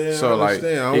what I'm saying? So I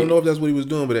understand. I don't know if that's what he was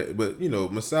doing, but you know,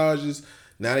 massages.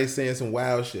 Now they saying some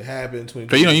wild shit happened.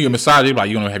 Cause you know you can massage it like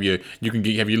you don't have your you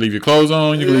leave your clothes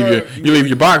on, you can leave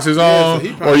your boxes on,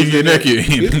 or you can get naked.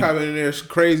 He's probably in there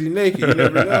crazy naked. You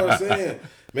never know what I'm saying.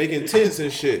 Making tents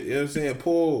and shit. You know what I'm saying?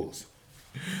 Pause.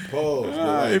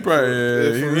 He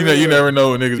probably you never know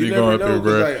what niggas be going through,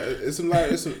 bro. Like, it's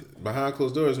some behind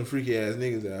closed doors, some freaky ass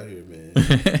niggas out here, man.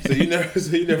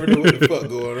 so you never know what the fuck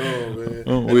going on, man.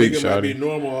 A nigga might be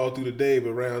normal all through the day, but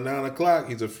around 9 o'clock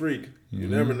he's a freak. You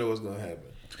never know what's gonna happen.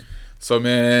 So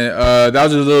man, that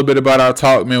was just a little bit about our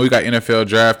talk, man. We got NFL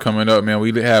draft coming up, man.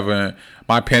 We have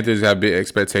my Panthers have big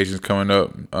expectations coming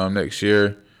up next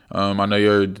year. I know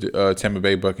your Tampa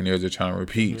Bay Buccaneers are trying to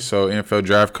repeat. So NFL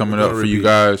draft coming up for you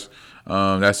guys.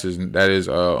 That is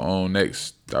on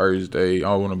next Thursday.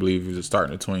 I want to believe it's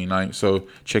starting the 29th. So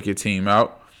check your team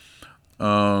out.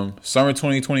 Summer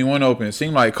 2021 open. It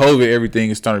seemed like COVID,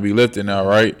 everything is starting to be lifted now,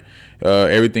 right?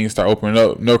 Everything start opening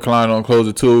up. North Carolina don't close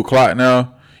at 2 o'clock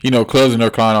now. You know, clubs in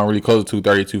North Carolina don't really close at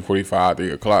 2:30, 2:45,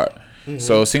 3 o'clock. Mm-hmm.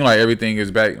 So it seems like everything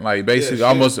is back, like basically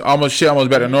almost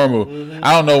back to normal. Mm-hmm.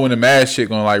 I don't know when the mask shit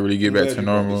gonna like really get back to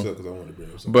normal.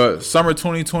 But summer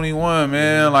 2021,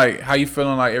 man, like how you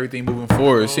feeling like everything moving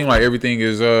forward? It seems like everything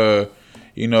is the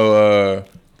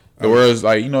world's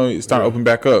like it's starting to open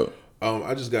back up.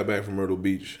 I just got back from Myrtle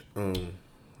Beach.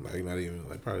 Like not even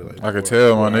like probably like I could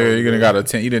tell, my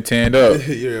nigga, you done tanned up.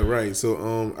 Yeah, right.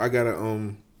 So I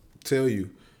gotta tell you.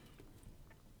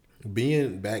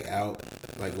 Being back out,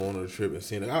 like going on a trip and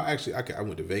seeing it. I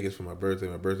went to Vegas for my birthday.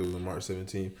 My birthday was on March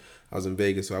 17th. I was in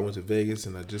Vegas, so I went to Vegas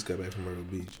and I just got back from Myrtle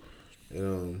Beach.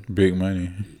 And, big money.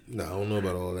 No, I don't know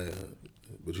about all that,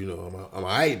 but you know, I'm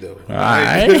alright though.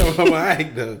 I'm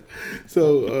alright though.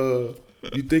 So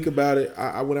you think about it.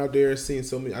 I went out there and seen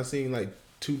so many. I seen like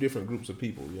 2 different groups of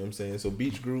people. You know what I'm saying? So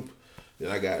beach group,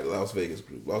 then I got Las Vegas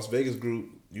group. Las Vegas group,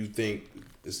 you think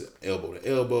it's elbow to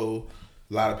elbow.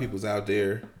 A lot of people's out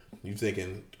there. You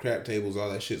thinking crap tables,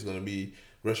 all that shit's gonna be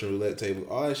Russian roulette tables,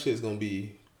 all that shit's gonna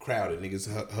be crowded.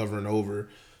 Niggas hovering over,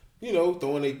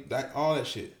 throwing all that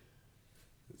shit.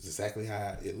 It's exactly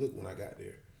how it looked when I got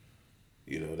there.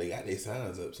 They got their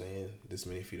signs up saying this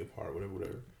many feet apart,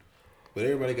 whatever. But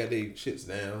everybody got their shits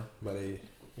down by they,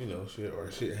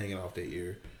 shit hanging off their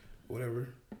ear,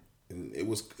 whatever. And it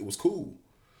was cool.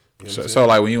 So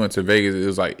like when you went to Vegas,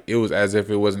 it was as if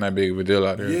it wasn't that big of a deal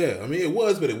out there. Yeah, I mean it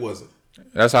was, but it wasn't.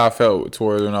 That's how I felt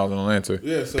towards when I was in Atlanta.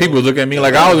 Yeah, so people look at me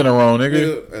like I was in the wrong,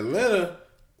 nigga. Atlanta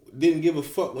didn't give a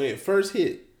fuck when it first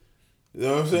hit. You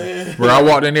know what I'm saying? Bro, I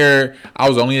walked in there. I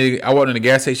walked in the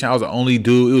gas station. I was the only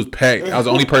dude. It was packed. I was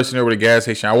the only person there with a gas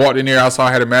station. I walked in there. I saw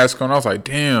I had a mask on. I was like,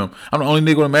 damn, I'm the only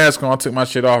nigga with a mask on. I took my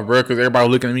shit off, bro, because everybody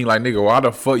was looking at me like, nigga, why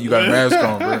the fuck you got a mask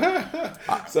on,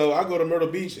 bro? So I go to Myrtle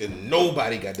Beach and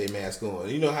nobody got their mask on.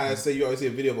 You know how I say you always see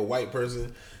a video of a white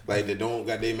person like that don't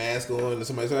got their mask on, and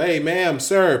somebody say, "Hey, ma'am,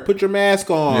 sir, put your mask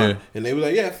on," and they were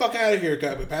like, "Yeah, fuck out of here,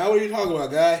 guy. Pal, what are you talking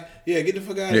about, guy? Yeah, get the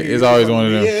fuck out of here." It's always one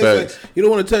of them. Like, you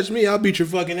don't want to touch me, I'll beat your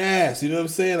fucking ass. You know what I'm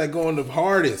saying? Like going the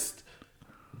hardest.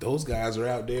 Those guys are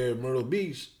out there at Myrtle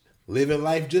Beach living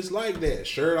life just like that,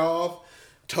 shirt off,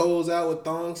 toes out with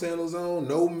thong sandals on,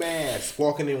 no mask,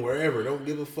 walking in wherever, don't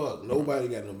give a fuck. Nobody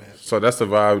got no mask. So that's the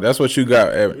vibe. That's what you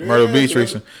got at Myrtle Beach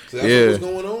recently. So that's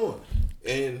what's going on.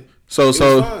 And so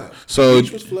the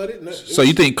beach was flooded. So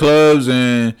you think clubs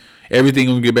and everything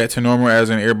gonna get back to normal, as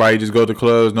in everybody just go to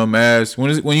clubs, no mask? When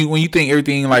you think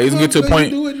everything like it's gonna get to a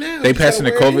point they passing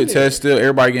the COVID test still?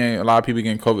 Everybody a lot of people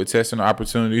getting COVID testing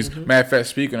opportunities. Mm-hmm. Matter of fact,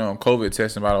 speaking on COVID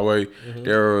testing, by the way,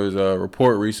 there was a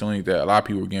report recently that a lot of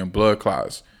people were getting blood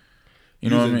clots. You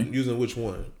know what I mean? Using which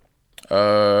one?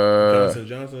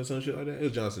 Johnson or some shit like that. It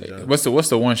was Johnson. What's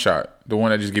the one shot? The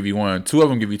one that just give you one. 2 of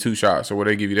them give you 2 shots, or where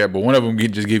they give you that, but one of them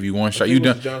just give you one shot. You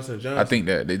done? Johnson. I think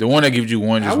that the one that gives you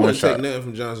one just one shot. I wouldn't take nothing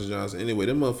from Johnson. Anyway,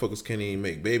 them motherfuckers can't even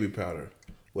make baby powder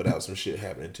without some shit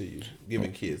happening to you,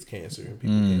 giving kids cancer and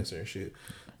people cancer and shit.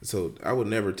 So I would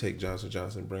never take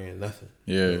Johnson brand nothing.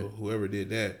 Yeah, whoever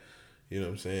did that. You know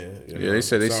what I'm saying? They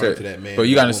said. But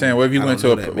you gotta understand, what if you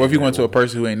went to a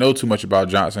person who ain't know too much about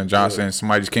Johnson, and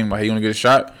somebody just came like, hey, you wanna get a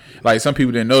shot? Like some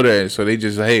people didn't know that, so they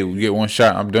just hey, we get one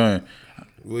shot, I'm done.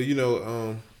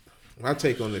 Well, my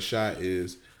take on the shot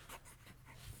is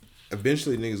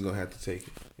eventually niggas gonna have to take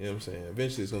it. You know what I'm saying?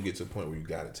 Eventually it's gonna get to a point where you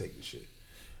gotta take the shit.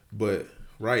 But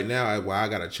right now, while I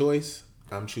got a choice,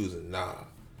 I'm choosing nah.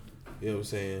 You know what I'm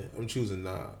saying? I'm choosing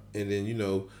not. And then,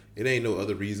 it ain't no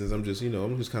other reasons. I'm just,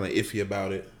 I'm just kind of iffy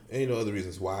about it. Ain't no other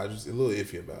reasons why. Just a little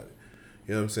iffy about it.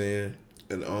 You know what I'm saying?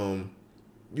 And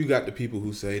you got the people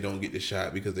who say don't get the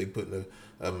shot because they put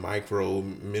a micro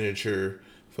miniature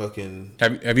fucking.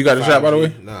 Have you got the shot, by the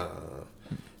way? Nah.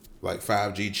 Like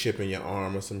 5G chip in your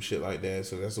arm or some shit like that.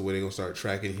 So that's the way they're gonna start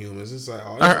tracking humans. It's like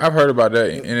I've heard about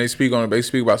that, and they speak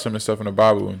about some of the stuff in the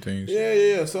Bible and things.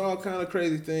 Yeah. So all kind of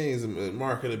crazy things,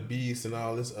 mark of the beast and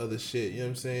all this other shit. You know what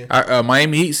I'm saying?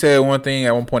 Miami Heat said one thing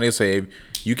at one point. They say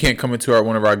you can't come into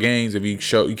one of our games if you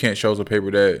can't show us a paper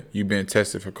that you've been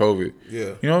tested for COVID. Yeah.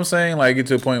 You know what I'm saying? Like get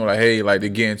to a point where like, hey, like to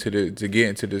get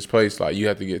into this place, like you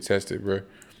have to get tested, bro.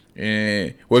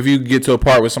 And what if you get to a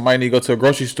part where somebody need to go to a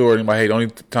grocery store and like, hey, the only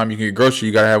time you can get grocery,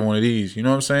 you gotta have one of these. You know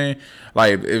what I'm saying?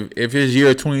 Like if it's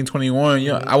year 2021,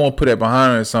 I won't put that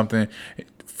behind or something.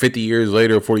 50 years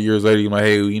later, 40 years later, you're like,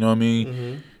 hey, you know what I mean?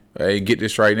 Mm-hmm. Hey, get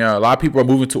this right now. A lot of people are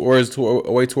moving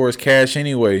away towards cash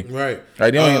anyway. Right.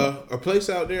 Like, a place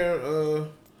out there in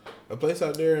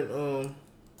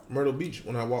Myrtle Beach.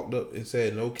 When I walked up, it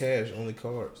said no cash, only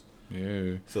cards.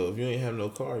 Yeah. So if you ain't have no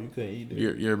car, you couldn't eat it.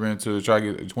 You ever been to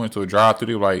went to a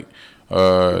drive-through? Like,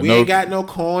 we ain't got no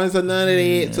coins or none of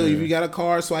that. So if you got a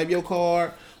card, swipe your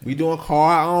card. We doing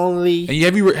card only.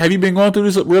 And have you been going through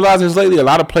this? Realize this lately. A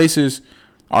lot of places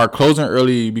are closing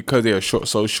early because they are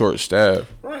so short staffed.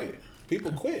 Right.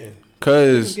 People quitting.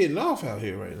 Cause getting off out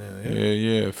here right now.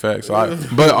 Yeah, facts.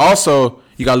 But also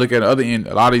you gotta look at the other end.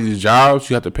 A lot of these jobs,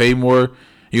 you have to pay more.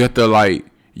 You have to like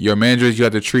your managers. You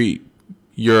have to treat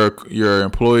your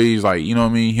employees like, you know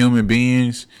what I mean, human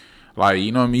beings. Like,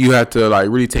 you know what I mean, you have to like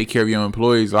really take care of your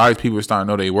employees. A lot of people are starting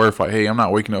to know their worth. Like, hey, I'm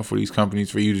not waking up for these companies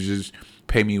for you to just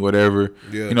pay me whatever.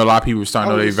 Yeah. You know, a lot of people are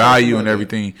starting to know their value and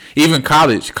everything. That. Even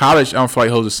college, I don't feel like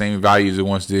holds the same value as it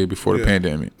once did before the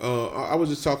pandemic. I was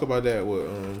just talking about that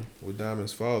with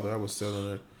Diamond's father. I was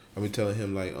telling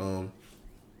him like,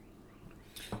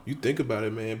 you think about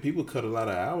it, man. People cut a lot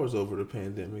of hours over the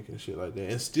pandemic and shit like that,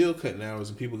 and still cutting hours,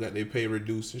 and people got their pay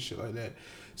reduced and shit like that.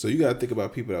 So you gotta think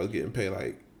about people that was getting paid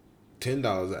like $10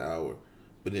 an hour,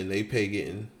 but then they pay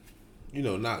getting,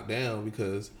 knocked down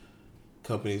because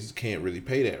companies can't really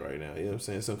pay that right now. You know what I'm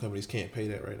saying? Some companies can't pay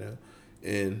that right now,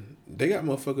 and they got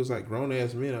motherfuckers like grown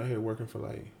ass men out here working for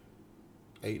like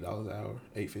 $8 an hour,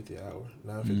 $8.50 an hour,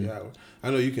 $9.50 an hour. I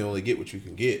know you can only get what you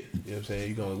can get. You know what I'm saying?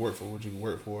 You can only work for what you can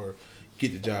work for.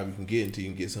 Get the job you can get until you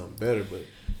can get something better. But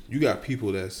you got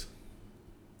people that's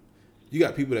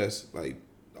like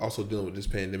also dealing with this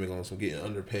pandemic on some getting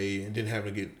underpaid and then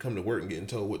having to come to work and getting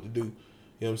told what to do.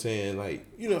 You know what I'm saying? Like,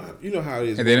 you know how it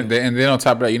is. And then on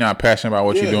top of that, you're not passionate about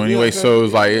what you're doing anyway. So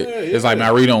it's like it's like, man,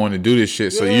 I really don't want to do this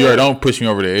shit. So you don't push me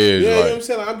over the edge. Yeah, like, you know what I'm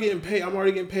saying? Like, I'm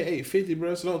already getting paid $8.50,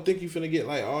 bro. So don't think you finna get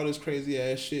like all this crazy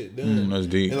ass shit done. That's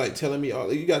deep. And like telling me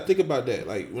you gotta think about that.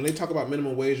 Like when they talk about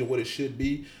minimum wage and what it should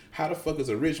be, how the fuck is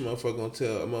a rich motherfucker gonna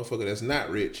tell a motherfucker that's not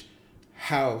rich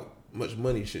how much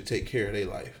money should take care of their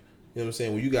life? You know what I'm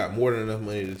saying? When you got more than enough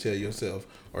money to tell yourself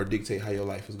or dictate how your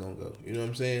life is gonna go. You know what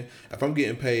I'm saying? If I'm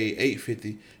getting paid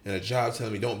 $8.50 and a job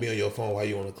telling me don't be on your phone while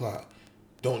you on the clock,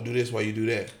 don't do this while you do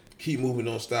that, keep moving,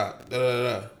 don't stop, da da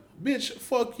da. Bitch,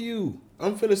 fuck you.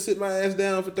 I'm finna sit my ass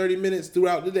down for 30 minutes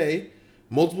throughout the day,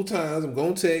 multiple times. I'm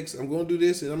gonna text, I'm gonna do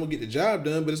this, and I'm gonna get the job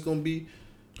done. But it's gonna be.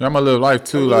 I'm gonna live life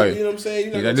too, like, you know what I'm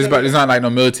saying. It's not like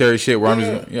no military shit where I'm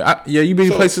just you be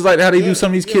in places like that. How they do some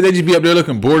of these kids, they just be up there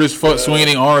looking bored as fuck, swinging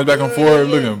their arms back and forth,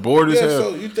 looking bored as hell.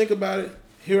 So you think about it.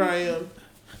 Here I am,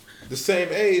 the same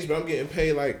age, but I'm getting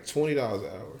paid like $20 an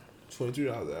hour, $23 an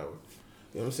hour. You know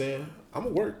what I'm saying? I'm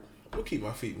gonna work. I'm gonna keep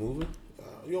my feet moving.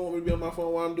 You don't want me to be on my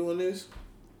phone while I'm doing this?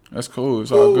 That's cool.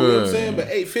 It's all good. You know what I'm saying? But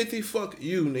 $8.50, fuck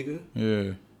you, nigga.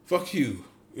 Yeah. Fuck you.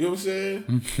 You know what I'm saying?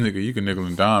 Nigga, you can nickel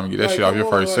and dime and get that shit off your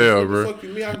first sale, bro. Fuck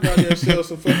you, me. I can go out there and sell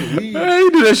some fucking weed. Hey, you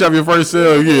do that shit off your first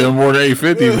sale, you get more than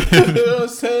 $8.50. You know what I'm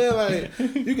saying? Like,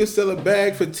 you can sell a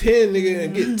bag for 10, nigga,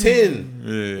 and get 10.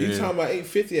 You talking about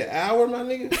 $8.50 an hour, my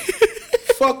nigga?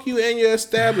 Fuck you and your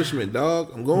establishment,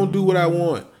 dog. I'm gonna do what I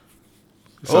want.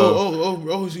 So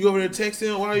you over there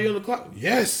texting while you on the clock?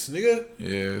 Yes, nigga.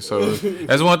 Yeah, so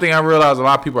that's one thing I realized. A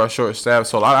lot of people are short staffed.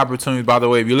 So a lot of opportunities. By the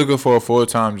way, if you're looking for a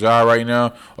full-time job right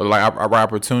now or like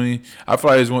opportunity, I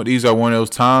feel like these are one of those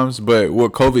times. But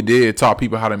what COVID did, it taught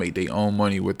people how to make their own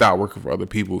money without working for other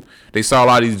people. They saw a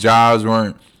lot of these jobs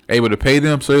weren't able to pay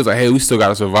them, so it was like, hey, we still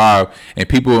gotta survive. And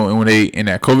people, when they in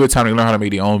that COVID time, they learn how to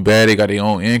make their own bed. They got their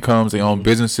own incomes, their own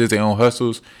businesses, their own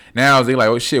hustles. Now they like,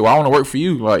 oh shit, well I want to work for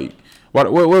you, like.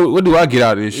 What do I get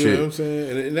out of this shit? You know what I'm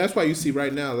saying? And that's why you see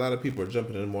right now a lot of people are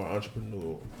jumping into more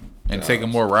entrepreneurial and taking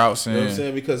more routes. You know what I'm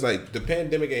saying? Because like the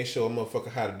pandemic ain't showing a motherfucker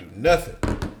how to do nothing.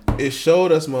 It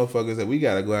showed us motherfuckers that we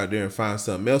gotta go out there and find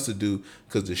something else to do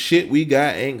because the shit we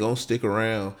got ain't gonna stick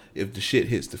around if the shit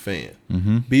hits the fan.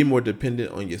 Mm-hmm. Be more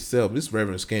dependent on yourself. This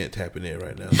Reverend Scant tapping in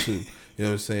right now too. You know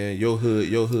what I'm saying? Your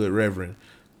hood Reverend.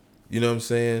 You know what I'm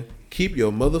saying? Keep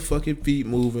your motherfucking feet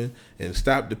moving and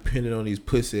stop depending on these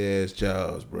pussy ass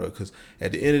jobs, bro. Because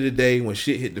at the end of the day, when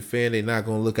shit hit the fan, they not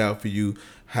gonna look out for you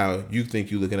how you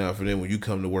think you looking out for them when you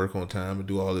come to work on time and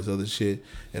do all this other shit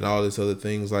and all this other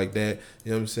things like that.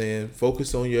 You know what I'm saying?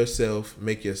 Focus on yourself.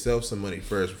 Make yourself some money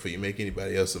first before you make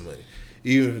anybody else some money.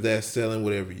 Even if that's selling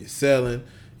whatever you're selling.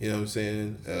 You know what I'm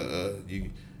saying?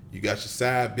 You got your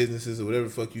side businesses or whatever the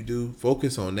fuck you do.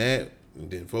 Focus on that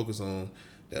and then focus on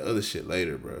that other shit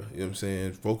later, bro. You know what I'm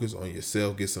saying? Focus on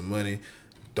yourself. Get some money.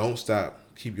 Don't stop.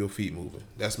 Keep your feet moving.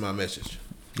 That's my message.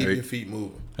 Keep your feet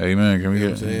moving. Amen. Can we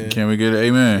get an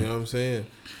amen? You know what I'm saying?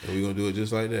 And we're gonna do it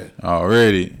just like that.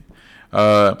 Already.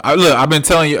 I've been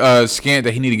telling you, Scant,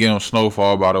 that he need to get on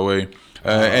Snowfall. By the way,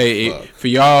 for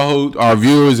y'all who are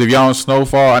viewers, if y'all on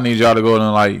Snowfall, I need y'all to go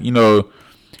and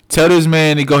tell this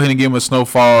man to go ahead and give him a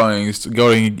Snowfall and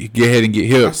go ahead and get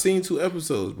hip. I seen 2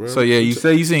 episodes, bro. So yeah, you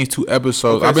say you seen 2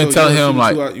 episodes. Okay, I've been telling him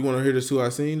you want to hear the 2 I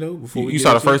seen though? Before you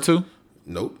saw the first 2?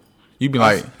 Nope. You be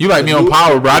like, you like me on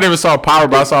Power, bro. I never saw Power,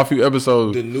 but I saw a few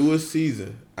episodes. The newest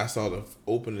season, I saw the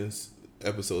opening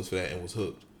episodes for that and was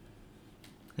hooked.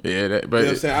 Yeah, but you know what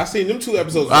I'm saying? I seen them 2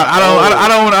 episodes. I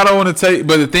don't want to take.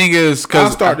 But the thing is, I'll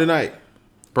start tonight,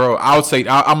 bro. I'm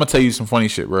gonna tell you some funny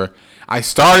shit, bro. I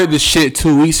started this shit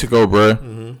 2 weeks ago, bro.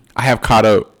 Mm-hmm. I have caught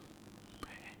up.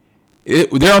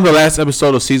 They're on the last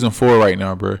episode of season 4 right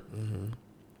now, bro. Mm-hmm.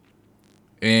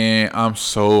 And I'm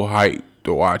so hyped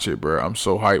to watch it, bro. I'm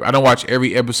so hyped. I don't watch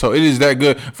every episode. It is that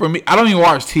good for me. I don't even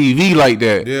watch TV like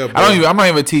that. Yeah, bro. I'm not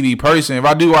even a TV person. If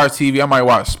I do watch TV, I might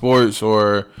watch sports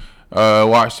or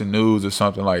watch the news or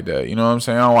something like that. You know what I'm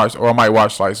saying? I might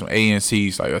watch like some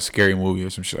ANCs, like a scary movie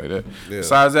or some shit like that. Yeah.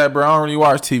 Besides that, bro, I don't really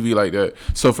watch TV like that.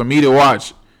 So for me to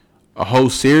watch a whole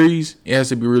series, it has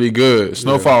to be really good.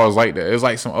 Snowfall is like that. It's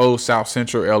like some old South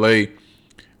Central LA,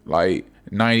 like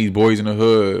 90s Boys in the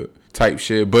Hood type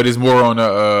shit. But it's more on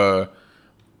the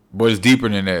but it's deeper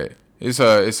than that. It's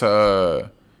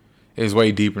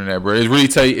way deeper than that, bro. It's really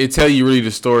tell you really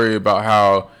the story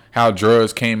about how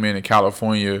drugs came in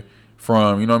California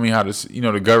from, you know what I mean, how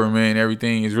the government and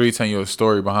everything is really telling you a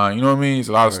story behind, you know what I mean? It's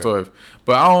a lot of stuff.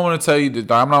 But I don't want to tell you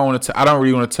that I don't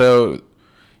really want to tell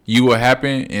you what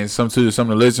happened, and some of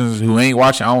the listeners who ain't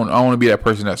watching, I don't want to be that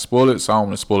person that spoiled it, so I don't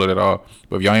want to spoil it at all.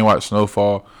 But if y'all ain't watched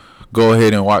Snowfall, go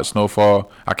ahead and watch Snowfall.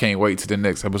 I can't wait till the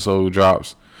next episode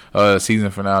drops. Season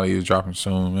finale is dropping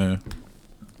soon, man.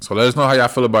 So let us know how y'all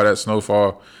feel about that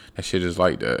Snowfall. That shit is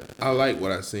like that. I like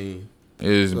what I seen.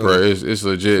 It's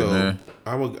legit, man.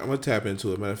 I'm gonna tap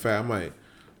into it. Matter of fact,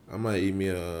 I might eat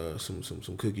me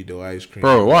some cookie dough ice cream.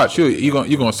 Bro, watch you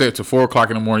gonna stay up till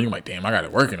 4:00 in the morning. You like, damn, I gotta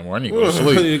work in the morning. I need to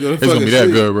go to sleep. It's gonna be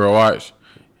that good, bro. Watch.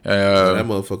 That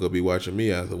motherfucker be watching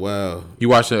me after a while. You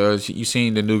watch you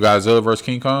seen the new Godzilla vs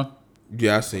King Kong?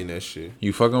 Yeah, I seen that shit.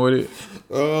 You fucking with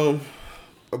it?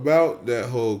 About that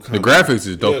whole the graphics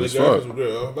is dope as fuck.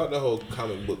 About that whole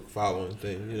comic book following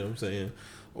thing, you know what I'm saying?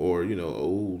 Or,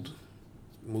 old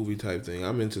movie type thing.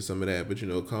 I'm into some of that, but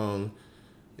Kong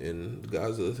and the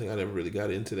Godzilla thing, I never really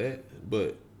got into that.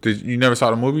 But you never saw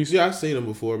the movies? Yeah, I've seen them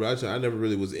before, but I never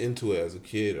really was into it as a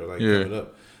kid or coming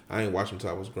up. I ain't watched them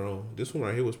till I was grown. This one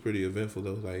right here was pretty eventful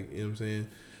though. Like, you know what I'm saying?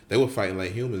 They were fighting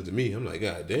like humans to me. I'm like,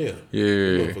 God damn. Yeah.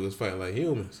 Motherfuckers fighting like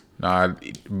humans. Nah,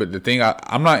 but the thing,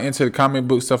 I'm not into the comic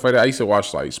book stuff like that. I used to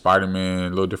watch like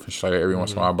Spider-Man, little different shit like that every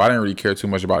once in a while, but I didn't really care too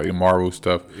much about the Marvel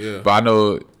stuff. Yeah. But I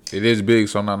know it is big,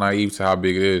 so I'm not naive to how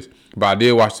big it is. But I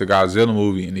did watch the Godzilla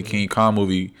movie and the King Kong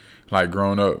movie, like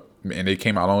growing up, and they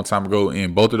came out a long time ago,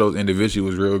 and both of those individually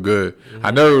was real good. Mm-hmm.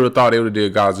 I never would have thought they would have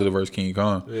did Godzilla vs King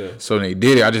Kong. Yeah. So when they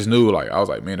did it, I just knew, I was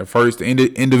like, man,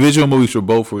 the individual movies for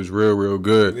both was real, real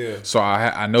good. Yeah. So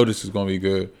I know this is gonna be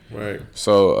good. Right.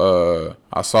 So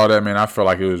I saw that, man. I felt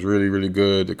like it was really, really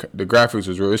good. The graphics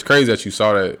was real. It's crazy that you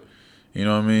saw that. You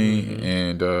know what I mean? Mm-hmm.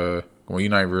 And when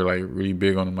you're not really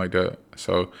big on them like that.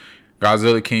 So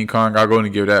Godzilla, King Kong, I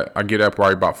give that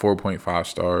probably about 4.5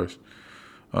 stars.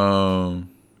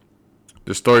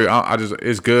 The story,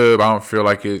 it's good, but I don't feel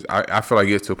like it's. I feel like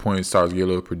it gets to a point it starts to get a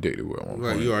little predictable at one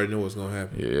point. You already know what's gonna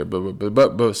happen. Yeah,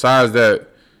 but besides that,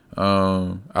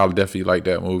 I'll definitely like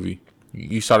that movie.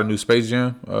 You saw the new Space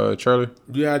Jam trailer?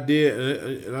 Yeah, I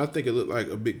did, and I think it looked like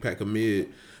a big pack of mid.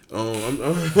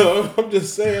 I'm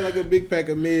just saying, like a big pack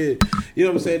of mid. You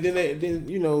know what I'm saying? Then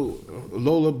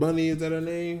Lola Bunny, is that her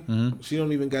name? Mm-hmm. She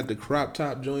don't even got the crop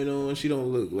top joint on. She don't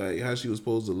look like how she was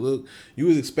supposed to look. You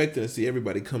was expecting to see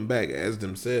everybody come back as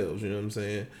themselves. You know what I'm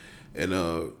saying? And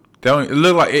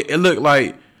It looked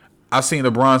like I seen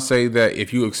LeBron say that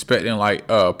if you expecting like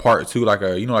part two, like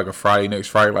a Friday next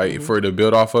Friday, like for it to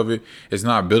build off of it, it's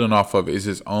not building off of it. It's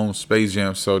its own Space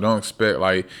Jam. So don't expect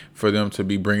like for them to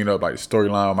be bringing up like the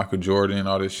storyline of Michael Jordan and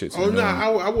all this shit. Oh no,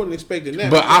 I wasn't expecting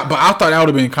that. But I thought that would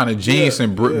have been kind of genius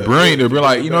and brilliant to be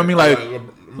like, you know what I mean,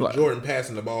 like Jordan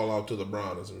passing the ball off to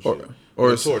LeBron or some shit.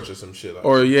 Or torch or some shit.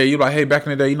 You like, hey, back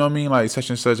in the day, you know what I mean, like such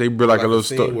and such. They built like a little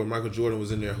story where Michael Jordan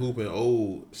was in there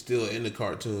hooping, still in the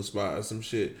cartoon spot or some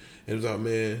shit. And it was like,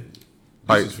 man,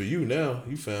 this is for you now.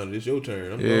 You found it. It's your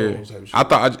turn. I'm gone. Type of shit. I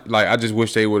thought, I just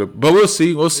wish they would have. But we'll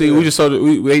see. Yeah. We just saw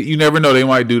you never know. They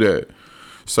might do that.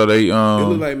 So they It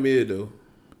look like mid though.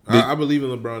 I believe in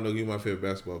LeBron though. He's my favorite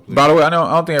basketball player. By the way, I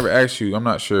don't think I ever asked you. I'm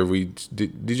not sure if we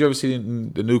did. Did you ever see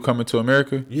the new Coming to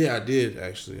America? Yeah, I did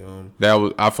actually. I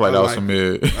feel like that was some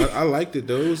mid. I liked it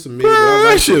though. It was some mid.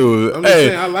 That shit was. I'm just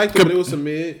saying I liked it, but it was some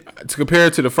mid. To compare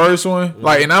it to the first one,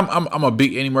 like, and I'm a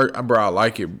big Eddie Murphy, bro. I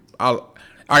like it.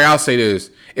 I'll say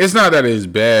this. It's not that it's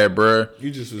bad, bro.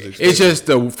 You just was It's just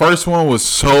the first one was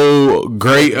so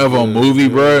great of a movie,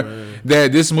 bro. Man.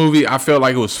 That this movie, I felt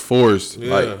like it was forced.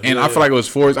 I feel like it was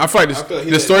forced. I feel like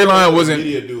the storyline wasn't.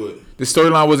 The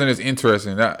storyline wasn't as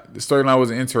interesting. The storyline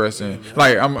wasn't interesting. Yeah,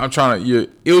 like I'm trying to.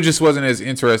 It just wasn't as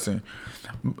interesting.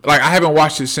 Like I haven't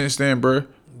watched it since then, bro.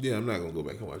 Yeah, I'm not gonna go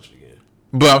back and watch it again.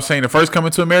 But I'm saying the first Coming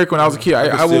to America when I was a kid,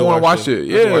 I would want to watch it.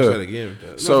 Yeah, watch that again.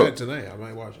 So tonight I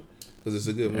might watch it. Because it's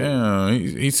a good movie. Yeah,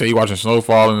 he said he watching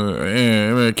Snowfall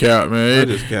and cap, man. I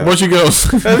just cap. What you go?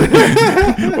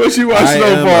 What you watch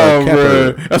Snowfall,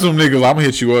 bro? That's some niggas. I'm gonna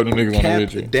hit you up. Them niggas gonna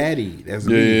hit you. Daddy. That's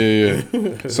me.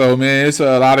 Yeah. So man, it's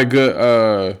a lot of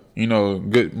good,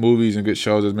 good movies and good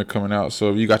shows that's been coming out.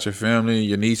 So if you got your family,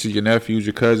 your nieces, your nephews,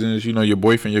 your cousins, your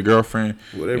boyfriend, your girlfriend,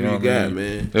 whatever you got,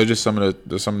 man. They're just some of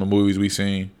the movies we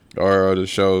seen or the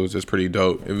shows that's pretty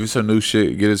dope. If it's some new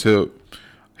shit, get us hip.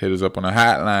 Hit us up on the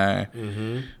hotline.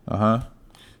 Mm-hmm.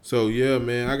 So yeah,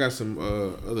 man, I got some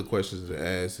other questions to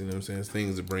ask. You know what I'm saying?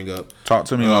 Things to bring up. Talk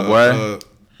to me, my boy.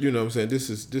 You know what I'm saying? This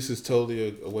is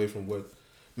totally away from what.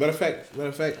 Matter of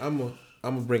fact, I'm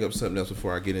gonna bring up something else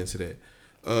before I get into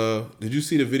that. Did you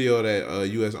see the video of that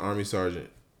U.S. Army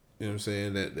sergeant? You know what I'm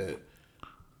saying? That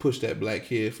pushed that black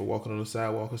kid for walking on the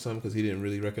sidewalk or something because he didn't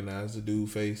really recognize the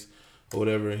dude face or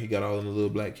whatever, and he got all in the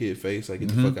little black kid face like, get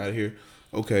the fuck out of here.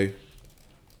 Okay.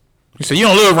 He said, you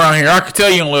don't live around here. I can tell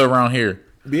you don't live around here.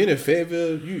 Being in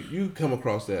Fayetteville, you come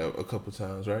across that a couple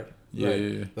times, right?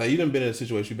 Yeah. Like you done been in a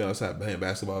situation, you been outside playing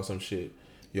basketball or some shit,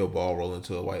 your ball roll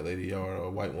into a white lady yard or a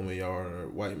white woman yard or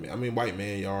white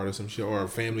man yard or some shit, or a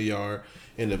family yard,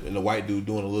 and the white dude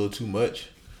doing a little too much.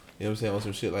 You know what I'm saying? On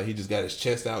some shit like he just got his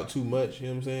chest out too much. You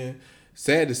know what I'm saying?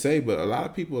 Sad to say, but a lot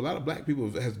of black people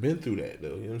has been through that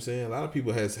though. You know what I'm saying? A lot of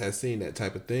people has seen that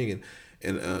type of thing,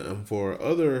 and for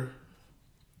other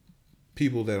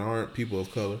people that aren't people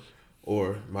of color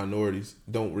or minorities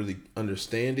don't really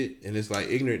understand it, and it's like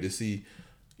ignorant to see,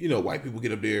 white people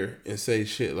get up there and say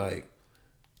shit like,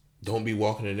 don't be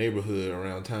walking in the neighborhood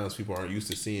around times people aren't used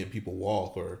to seeing people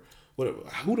walk or whatever.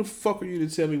 Who the fuck are you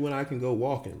to tell me when I can go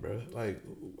walking, bro? Like,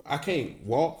 I can't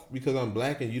walk because I'm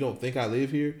black and you don't think I live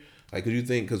here? Like, cause you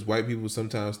think, cause white people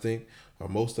sometimes think, or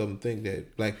most of them think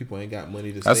that black people ain't got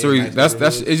money to. That's the reason. That's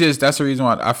the reason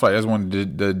why I feel like that's one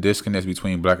of the disconnects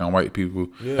between black and white people.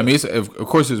 Yeah. I mean, of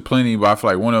course, there's plenty, but I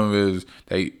feel like one of them is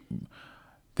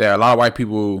that a lot of black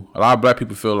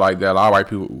people feel like that. A lot of white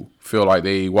people feel like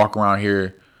they walk around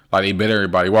here like they better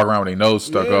everybody. Walk around with their nose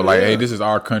stuck up, like, hey, this is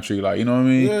our country. Like, you know what I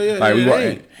mean? Yeah. Like we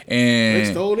walk and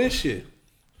they stole this shit.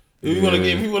 If you want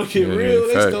to get real,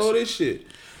 they stole this shit.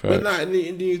 Facts. But and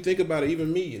then you think about it,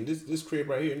 even me and this crib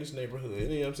right here in this neighborhood, you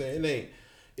know what I'm saying?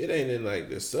 It ain't in like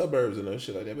the suburbs and no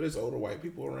shit like that, but it's older white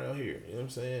people around here, you know what I'm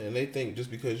saying? And they think just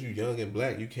because you young and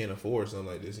black, you can't afford something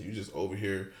like this, and you just over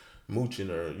here mooching,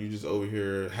 or you just over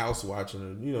here house watching,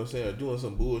 or you know what I'm saying, or doing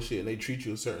some bullshit, and they treat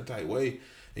you a certain type way,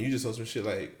 and you just on some shit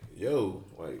like, yo,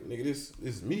 like, nigga, this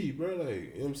is me, bro,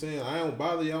 like, you know what I'm saying? I don't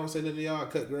bother y'all, don't say nothing to y'all, I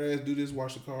cut grass, do this,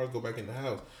 wash the cars, go back in the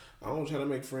house. I don't try to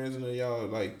make friends and then y'all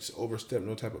like overstep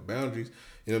no type of boundaries.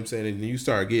 You know what I'm saying? And then you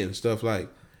start getting stuff like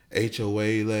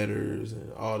HOA letters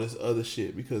and all this other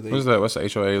shit because what's that? What's the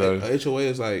HOA letter? HOA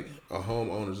is like a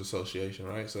homeowners association,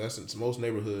 right? So that's most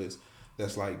neighborhoods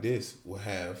that's like this will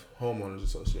have homeowners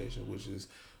association, which is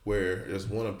where there's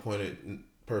one appointed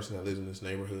person that lives in this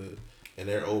neighborhood, and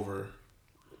they're over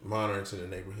monitoring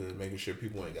the neighborhood, making sure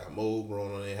people ain't got mold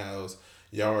growing on their house,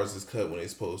 yards is cut when they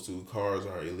supposed to, cars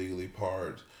aren't illegally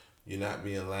parked, you're not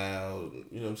being loud,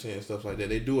 you know what I'm saying, stuff like that.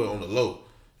 They do it on the low.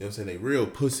 You know what I'm saying? They real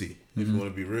pussy, if you want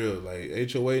to be real. Like,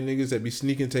 HOA niggas that be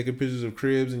sneaking, taking pictures of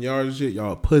cribs and yards and shit,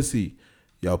 y'all pussy.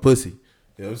 Y'all pussy.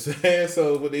 You know what I'm saying?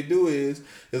 So what they do is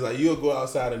like, you'll go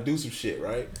outside and do some shit,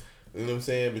 right? You know what I'm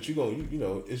saying? But you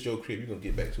know, it's your crib. You're going to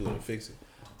get back to it and fix it.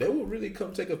 They will really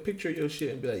come take a picture of your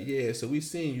shit and be like, yeah, so we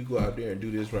seen you go out there and do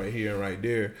this right here and right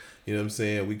there. You know what I'm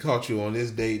saying? We caught you on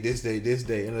this day, this day, this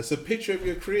day. And it's a picture of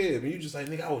your crib. And you just like,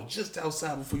 nigga, I was just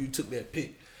outside before you took that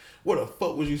pic. Where the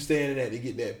fuck was you standing at to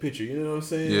get that picture? You know what I'm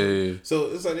saying? Yeah.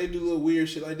 So it's like they do little weird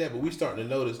shit like that. But we starting to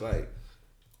notice, like,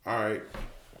 all right,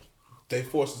 they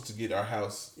forced us to get our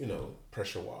house, you know,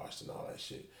 pressure washed and all that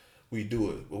shit. We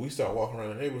do it. But we start walking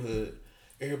around the neighborhood.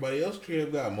 Everybody else's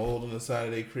crib got mold on the side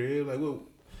of their crib. Like, well,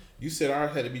 you said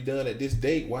ours had to be done at this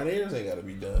date. Why theirs ain't got to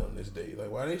be done on this date?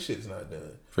 Like, why their shit's not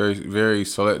done? Very, very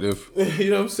selective. You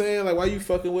know what I'm saying? Like, why you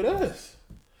fucking with us?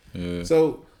 Yeah.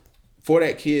 So, for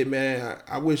that kid, man,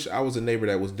 I wish I was a neighbor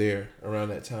that was there around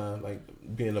that time. Like,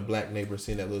 being a black neighbor,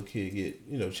 seeing that little kid get,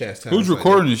 you know, chastised. Who's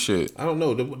recording this shit? I don't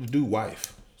know. The dude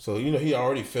wife. So, you know, he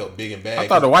already felt big and bad. I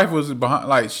thought the wife was behind.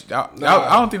 Like, I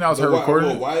don't think that was her recording.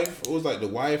 The wife, it was like the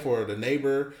wife or the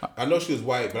neighbor. I know she was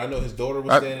white, but I know his daughter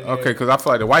was standing there. Okay, because I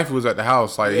feel like the wife was at the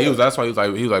house. Like, yeah. that's why he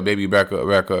was like, baby, back up,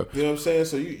 back up. You know what I'm saying?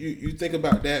 So you think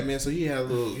about that, man. So he had a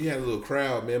little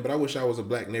crowd, man. But I wish I was a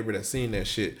black neighbor that seen that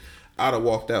shit. I'd have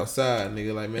walked outside,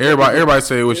 nigga. Like, man, everybody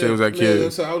say they wish they was that kid.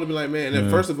 Man, so I would have been like, man. And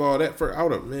first of all, I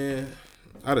would have, man.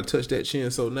 I'd have touched that chin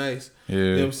so nice. Yeah. You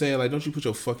know what I'm saying? Like, don't you put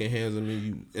your fucking hands on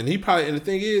me. And the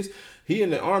thing is, he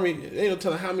in the army, they don't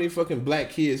tell him how many fucking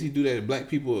black kids he do that,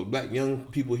 black young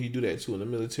people he do that to in the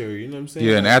military. You know what I'm saying?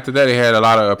 Yeah, and after that, they had a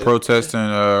lot of protesting.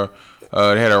 They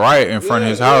had a riot in front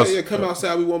of his house. Yeah, come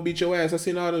outside, we won't beat your ass. I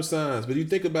seen all them signs. But you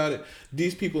think about it,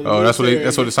 these people in the military,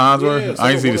 that's what the signs were? Yeah,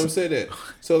 I ain't see them say that.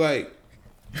 So, like...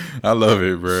 I love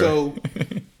it, bro. So,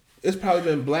 it's probably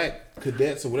been black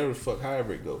cadets or whatever the fuck,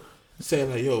 however it go,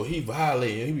 saying like, yo, he be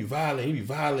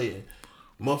violating.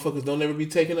 Motherfuckers don't ever be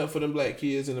taken up for them black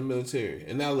kids in the military.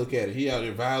 And now look at it. He out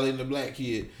there violating the black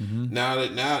kid. Mm-hmm. Now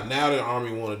the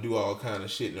army want to do all kind of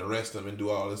shit and arrest him and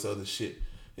do all this other shit.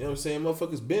 You know what I'm saying?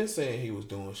 Motherfuckers been saying he was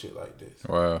doing shit like this.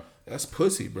 Wow. That's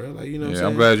pussy, bro. Like, you know what I'm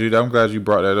saying? saying? I'm glad you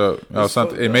brought that up. That was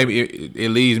something. It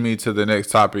leads me to the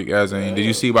next topic. As in, did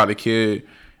you see about the kid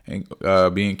and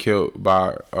being killed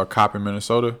by a cop in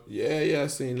Minnesota? Yeah, I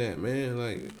seen that, man.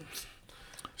 Like,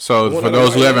 so for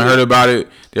those who haven't heard about it,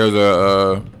 there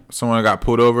was someone that got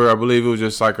pulled over. I believe it was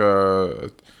just like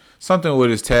something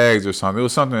with his tags or something. It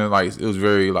was something like, it was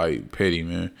very like petty,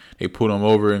 man. They pulled him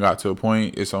over and got to a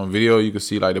point. It's on video. You can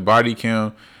see like the body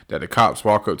cam that the cops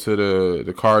walk up to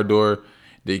the car door.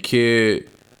 The kid,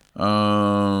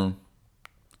 they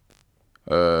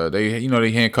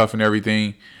handcuff and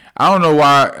everything. I don't know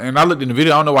why, and I looked in the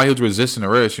video, I don't know why he was resisting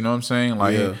arrest, you know what I'm saying?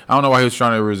 Like, yeah. I don't know why he was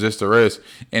trying to resist arrest.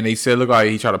 And they said, look like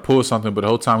he tried to pull something, but the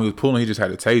whole time he was pulling, he just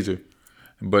had a taser.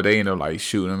 But they ended up, like,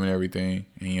 shooting him and everything,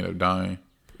 and he ended up dying.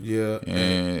 Yeah.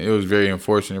 And it was very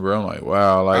unfortunate, bro. I'm like,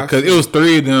 wow. Like, because it was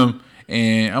 3 of them,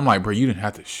 and I'm like, bro, you didn't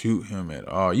have to shoot him at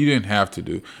all. You didn't have to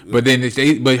do. But then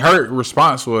but her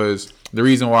response was, the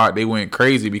reason why they went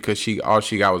crazy because all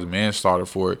she got was manslaughter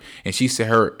for it, and she said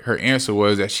her answer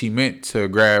was that she meant to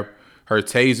grab her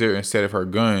taser instead of her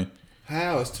gun.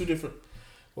 How? It's 2 different.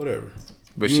 Whatever.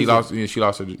 But she lost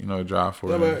her drive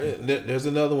for it. There's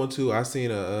another one too. I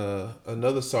seen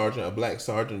another sergeant, a black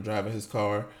sergeant, driving his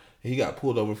car. He got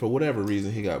pulled over for whatever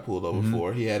reason. He got pulled over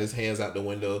for. He had his hands out the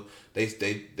window. They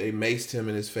maced him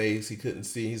in his face. He couldn't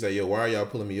see. He's like, yo, why are y'all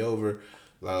pulling me over?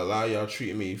 Y'all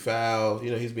treating me foul.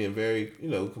 You know, he's being very,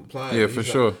 compliant. Yeah, for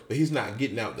sure. But he's not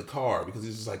getting out the car because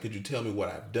he's just like, could you tell me what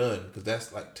I've done? Because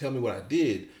that's like, tell me what I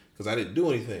did because I didn't do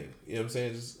anything. You know what I'm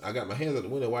saying? I got my hands out the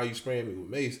window. Why are you spraying me with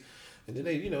mace? And then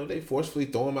they forcefully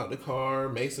throw him out the car,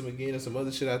 mace him again, and some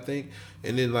other shit, I think.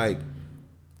 And then, like,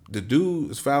 the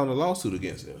dude is filing a lawsuit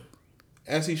against him,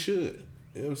 as he should.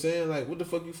 You know what I'm saying? Like, what the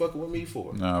fuck you fucking with me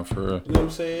for? Nah, for real. You know what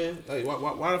I'm saying? Like,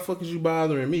 why the fuck is you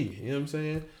bothering me? You know what I'm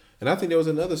saying? And I think there was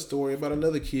another story about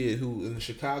another kid who in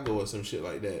Chicago or some shit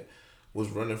like that was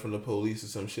running from the police or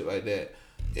some shit like that.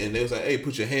 And they was like, hey,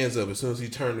 put your hands up. As soon as he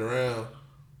turned around,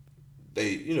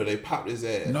 they popped his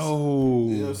ass. No.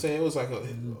 You know what I'm saying? It was like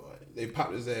they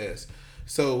popped his ass.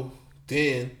 So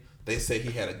then they say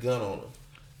he had a gun on him.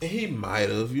 And he might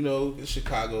have, in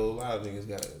Chicago, a lot of niggas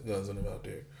got guns on him out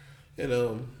there.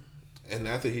 And And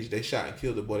after they shot and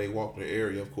killed the boy, they walked the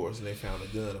area, of course, and they found a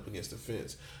gun up against the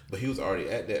fence. But he was already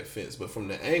at that fence. But from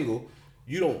the angle,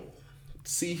 you don't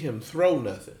see him throw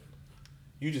nothing.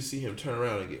 You just see him turn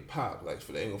around and get popped, like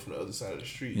for the angle from the other side of the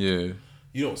street. Yeah.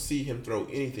 You don't see him throw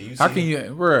anything. You see How can you,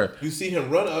 bruh? You see him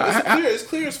run up. It's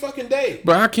clear as fucking day.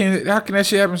 But how can that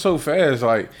shit happen so fast?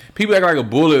 Like people act like a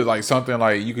bullet, like something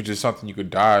like you could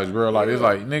dodge, bro. Like it's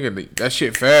like nigga, that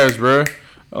shit fast, bro.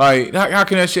 Like how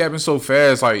can that shit happen so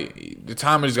fast? Like the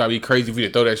timing just gotta be crazy for you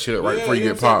to throw that shit up right before you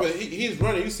get popped. He's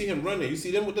running. You see him running. You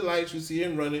see them with the lights. You see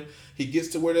him running. He gets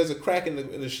to where there's a crack in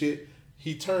the shit.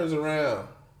 He turns around.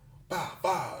 Bah,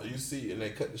 bah. You see, and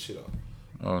they cut the shit off.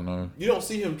 Oh no! You don't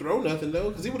see him throw nothing though,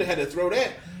 because he would have had to throw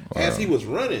that as he was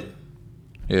running.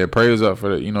 Yeah, prayers up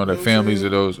for the families of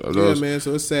those. Yeah, man.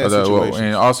 So it's sad situation.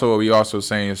 And also, what we also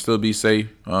saying is still be safe.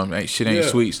 Shit ain't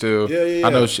sweet still. Yeah. I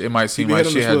know it might seem like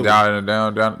shit has died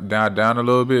down a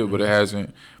little bit, but it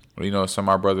hasn't. Some of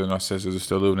our brothers and our sisters are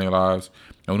still living their lives.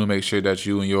 And we want to make sure that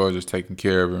you and yours is taking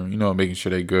care of them. Making sure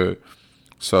they good.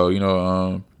 So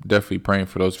definitely praying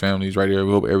for those families right there.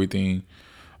 We hope everything.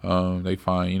 They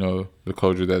find the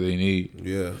closure that they need.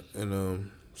 Yeah,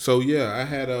 and so yeah, I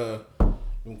had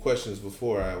some questions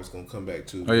before I was gonna come back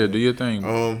to. Oh yeah, do your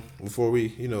thing. Before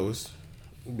we,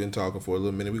 we've been talking for a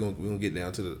little minute. We're gonna get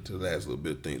down to the last little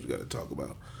bit of things we got to talk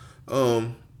about.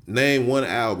 Name one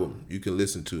album you can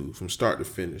listen to from start to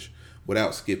finish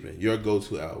without skipping. Your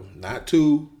go-to album, not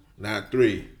 2, not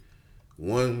 3.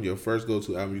 One, your first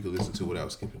go-to album you can listen to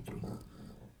without skipping through.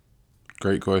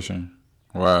 Great question.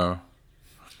 Wow.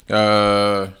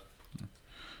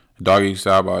 Doggy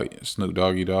Style by Snoop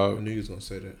Doggy Dogg. I knew you was gonna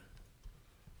say that.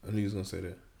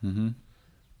 Mm-hmm.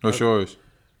 What's yours?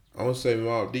 I want to say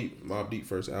Mobb Deep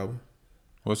first album.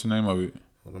 What's the name of it?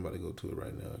 I'm about to go to it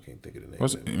right now. I can't think of the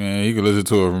name. Man, you can listen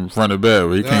to it from front to back,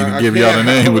 but you can't even give y'all the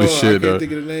name of the shit, though. I can't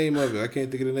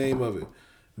think of the name of it.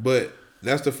 But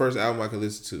that's the first album I can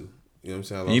listen to. You know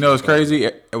what I'm saying? It's crazy?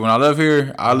 When I live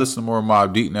here, I listen to more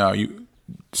Mobb Deep now.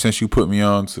 Since you put me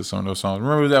on to some of those songs.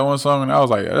 Remember that one song? And I was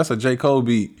like, that's a J. Cole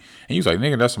beat. And he was like,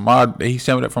 nigga, that's a Mobb. He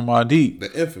sampled that from Mobb Deep.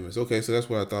 The infamous. Okay, so that's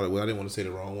what I thought it was. I didn't want to say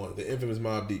the wrong one. The infamous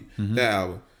Mobb Deep. Mm-hmm. That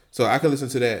album. So I can listen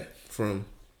to that from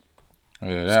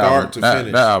start to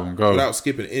finish. That album goes. Without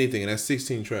skipping anything. And that's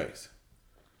 16 tracks.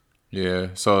 Yeah.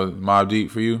 So Mobb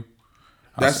Deep for you?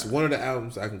 That's one of the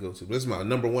albums I can go to. This is my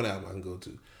number one album I can go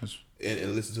to.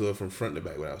 And listen to it from front to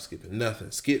back without skipping.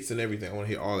 Nothing. Skits and everything. I want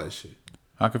to hear all that shit.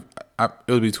 It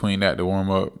was between that, the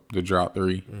warm up, the drop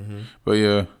 3. Mm-hmm. But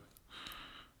yeah,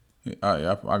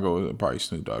 I go with probably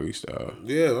Snoop Doggy Style.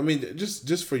 Yeah, I mean,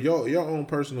 just for your own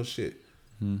personal shit.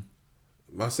 Mm-hmm.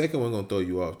 My second one gonna throw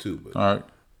you off too, but all right,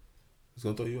 it's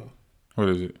gonna throw you off. What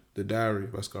is it? The Diary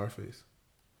by Scarface.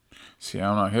 See,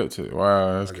 I'm not hip to it.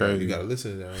 Wow, that's crazy. You gotta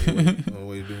listen to that. The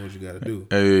way you're doing what you gotta do.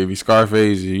 Hey, be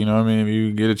Scarface. You know what I mean? If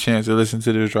you get a chance to listen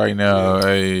to this right now,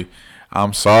 hey.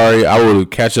 I'm sorry. I will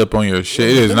catch up on your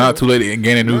shit. It is not too late to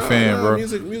gain a new fan, bro.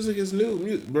 Music is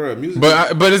new, bro. Music.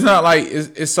 But it's not like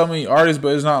it's so many artists.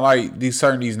 But it's not like these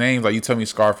names. Like you tell me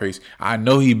Scarface. I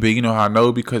know he big. You know how I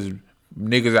know because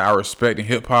niggas that I respect in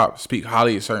hip hop speak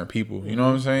highly of certain people. You know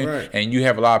what I'm saying? Right. And you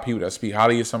have a lot of people that speak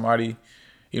highly of somebody.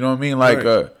 You know what I mean? Like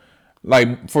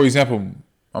like for example.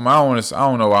 I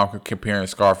don't know why I'm comparing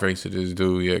Scarface to this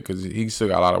dude yet, because he still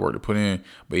got a lot of work to put in.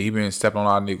 But he been stepping on a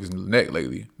lot of niggas' neck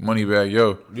lately. Moneybagg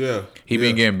Yo. Yeah. He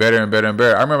been getting better and better and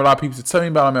better. I remember a lot of people telling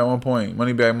me about him at one point.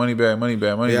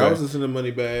 Moneybagg. Yeah, I was listening to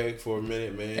Moneybagg for a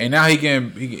minute, man. And now he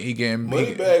getting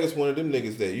Moneybagg is one of them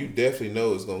niggas that you definitely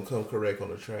know is gonna come correct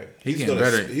on the track. He's getting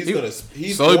better.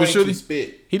 He's slowly but surely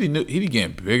spit. He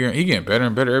getting bigger. He getting better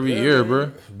and better every year, man.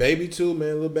 bro. Baby too,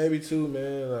 man. Lil Baby too,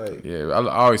 man. Like yeah,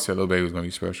 I always said Lil Baby was gonna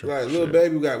be special. Like Lil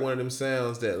Baby got one of them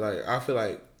sounds that like I feel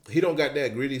like he don't got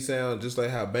that gritty sound just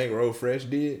like how Bankroll Fresh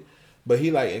did, but he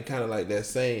like in kind of like that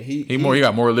same he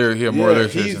got more lyrics. He got more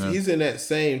lyrics. He's in that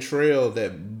same trail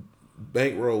that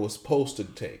Bankroll was supposed to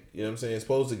take. You know what I'm saying?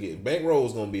 Supposed to get Bankroll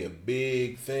was gonna be a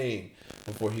big thing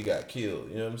before he got killed.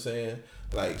 You know what I'm saying?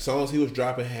 Like songs he was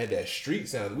dropping had that street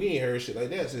sound. We ain't heard shit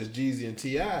like that since Jeezy and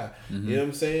T.I. Mm-hmm. You know what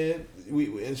I'm saying?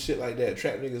 We and shit like that,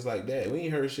 trap niggas like that. We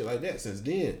ain't heard shit like that since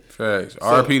then. Facts.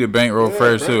 R.P. to Bankroll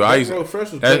Fresh too. Bankroll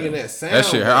Fresh was bringing that sound. That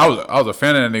shit. I was a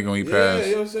fan of that nigga when he passed. Yeah,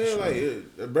 you know what I'm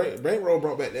saying? Like Bankroll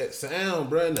brought back that sound,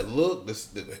 bro, and the look,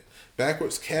 the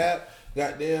backwards cap,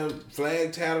 goddamn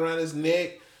flag tied around his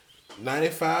neck,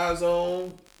 95s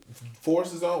on.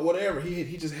 Forces on, whatever.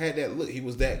 He just had that look. He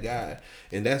was that guy.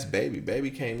 And that's Baby. Baby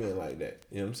came in like that.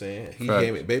 You know what I'm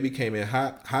saying? Baby came in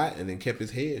hot, and then kept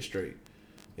his head straight.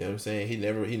 You know You know what I'm saying?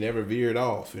 He never veered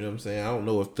off. You know what I'm saying? I don't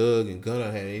know if Thug and Gunna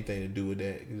had anything to do with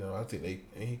that. You know, I think ain't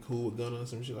he cool with Gunna or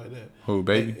some shit like that. Who,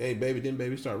 Baby? Hey, Baby, didn't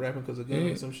Baby start rapping because of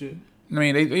Gunna or some shit? I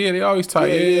mean, they always talk.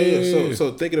 Yeah.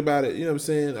 So thinking about it, you know what I'm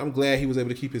saying? I'm glad he was able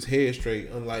to keep his head straight.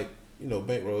 Unlike, you know,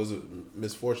 Bankroll is a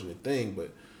misfortunate thing,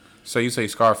 but. So you say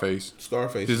Scarface?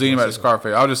 Scarface. Just thinking about the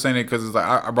Scarface. I was just saying it because it's like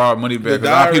I brought money back. A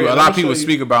lot of people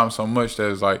speak about him so much that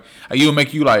it's like he'll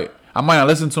make you like. I might not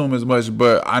listen to him as much,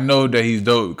 but I know that he's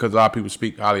dope because a lot of people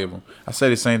speak highly of him. I say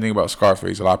the same thing about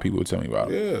Scarface. A lot of people will tell me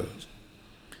about him. Yeah.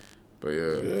 But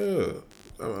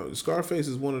yeah. Scarface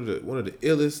is one of the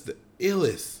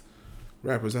illest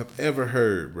rappers I've ever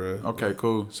heard, bro. Okay,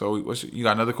 cool. So you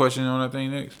got another question on that thing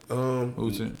next?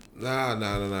 Who's it?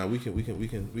 Nah. We can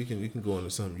go into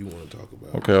something you want to talk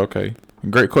about. Okay.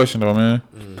 Great question though, man.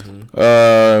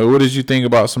 Mm-hmm. What did you think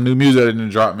about some new music that didn't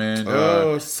drop, man?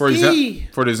 For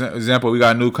example, we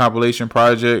got a new compilation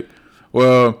project.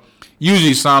 Well,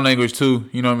 usually Sound Language too.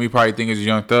 You know what I mean? Probably think it's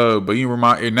Young Thug, but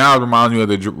it now reminds me of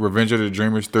the Revenge of the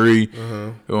Dreamers 3.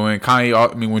 When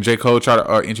when J. Cole tried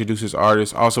to introduce his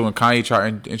artists. Also when Kanye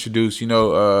tried to introduce,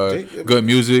 good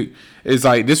music. It's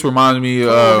like this reminds me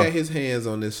Cole had his hands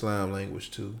on this Slime Language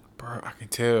too. Bro, I can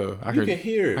tell. You can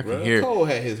hear it, bro. Cole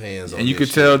had his hands on it. And you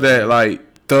could tell that like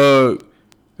Thug,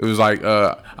 it was like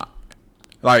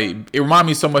it reminded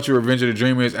me so much of Revenge of the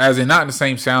Dreamers, as in not in the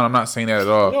same sound. I'm not saying that at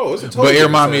all. No, it's a totally. But it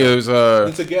reminded me of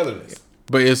the togetherness.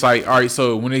 But it's like, all right,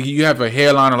 so when you have a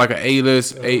headliner like an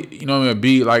A-list, a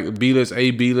B-list,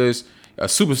 B-list, a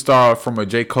superstar from a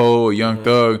J. Cole, a Young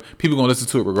Thug, people gonna listen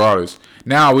to it regardless.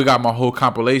 Now we got my whole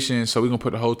compilation, so we're gonna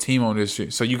put the whole team on this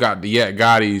shit. So you got the Yak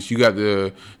Gottis, you got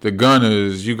the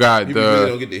Gunners, you got you really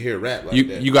don't get to hear rap like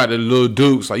that. You got the Lil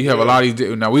Dukes, like you have a lot of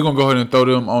these. Now we're gonna go ahead and throw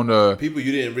them on the people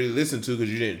you didn't really listen to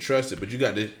because you didn't trust it, but you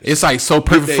got the. It's like so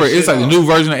perfect for it's like the new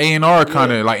version of A&R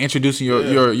kind of like introducing your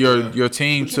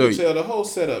team but to. You can tell the whole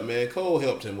setup, man. Cole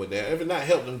helped him with that. If not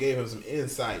helped him, gave him some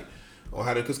insight on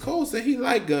how to. Because Cole said he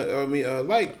liked Thug.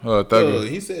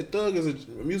 He said Thug is a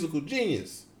musical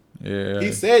genius. Yeah,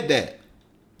 he said that.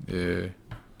 Yeah,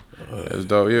 that's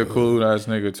dope. He a cool ass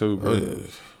nigga too, bro.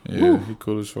 He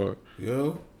cool as fuck.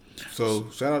 Yo, so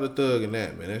shout out to Thug and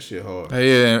that, man. That shit hard.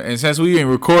 Yeah, and since we didn't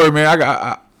record, man,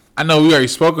 I know we already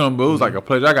spoken on, but it was like a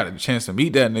pleasure. I got a chance to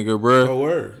meet that nigga, bro. Oh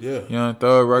word, yeah. Young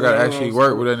Thug, bro. I got to actually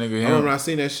work with that nigga. I remember I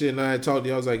seen that shit and I had talked to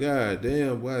you. I was like, God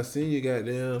damn, boy, I seen you,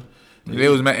 goddamn. It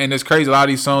was, and it's crazy. A lot of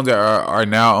these songs that are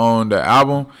now on the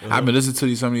album, I've been listening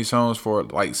to some of these songs for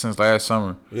like since last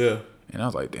summer. Yeah. And I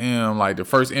was like, damn, like the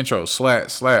first intro, slat.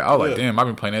 I was like, damn, I've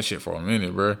been playing that shit for a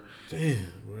minute, bro.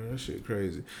 Damn, bro, that shit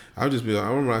crazy. I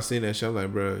remember I seen that shit. I'm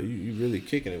like, bro, you really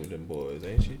kicking it with them boys,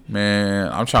 ain't you?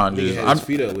 Man, I'm trying to. He had his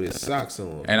feet up with his socks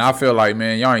on. And I feel like,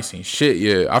 man, y'all ain't seen shit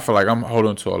yet. I feel like I'm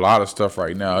holding to a lot of stuff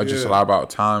right now. It's just a lot about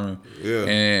timing. Yeah.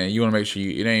 And you want to make sure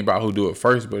it ain't about who do it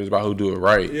first, but it's about who do it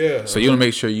right. Yeah. So you want to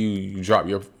make sure you drop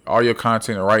all your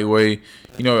content the right way.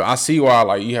 You know, I see why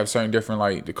like you have certain different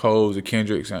like the Coles, the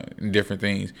Kendricks, and different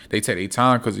things. They take their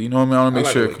time because you know what I mean. I want to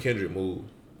make sure. The way Kendrick move.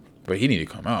 But he need to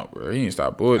come out, bro. He need to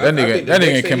stop bullshit. That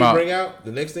nigga came out.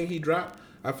 The next thing he dropped,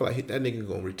 I feel like that nigga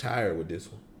gonna retire with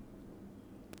this one.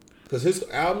 Cause his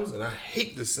albums, and I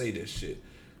hate to say this shit,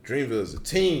 Dreamville is a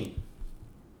team.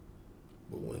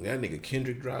 But when that nigga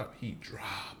Kendrick drop, he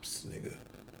drops, nigga.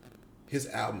 His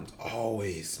albums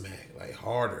always smack like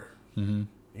harder. Mm-hmm.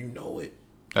 You know it.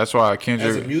 That's why Kendrick.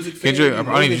 As a music fan,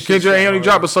 Kendrick ain't only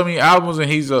dropping so many albums, and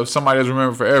he's somebody that's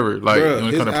remembered forever. Like bruh,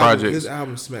 when it comes to projects, his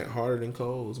album smack harder than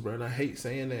Cole's, bro. And I hate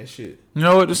saying that shit. You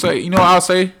know what to say? You know what I'll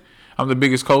say? I'm the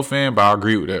biggest Cole fan, but I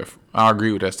agree with that. I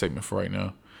agree with that statement for right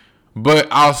now. But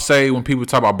I'll say when people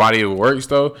talk about body of works,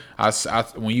 though,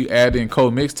 when you add in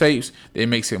Cole mixtapes, it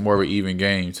makes it more of an even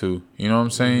game too. You know what I'm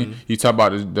saying? Mm-hmm. You talk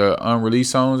about the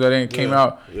unreleased songs that ain't came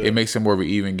out, it makes it more of an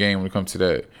even game when it comes to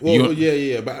that. Well,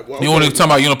 But, you want to talk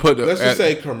about let's just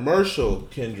say commercial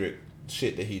Kendrick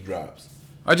shit that he drops.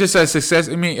 I just said success.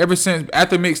 I mean, ever since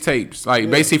after mixtapes, like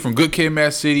basically from Good Kid,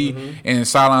 Mad City, and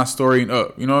Sideline Story and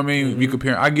up. You know what I mean? You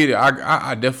compare. I get it.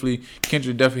 I definitely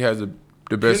Kendrick definitely has the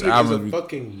best Kendrick album. Is a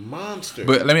fucking monster.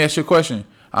 But let me ask you a question.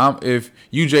 If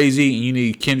you Jay-Z and you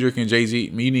need Kendrick and Jay-Z,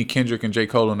 you need Kendrick and J.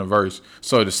 Cole in the verse.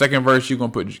 So the second verse you're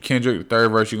gonna put Kendrick, the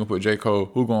third verse you're gonna put J. Cole.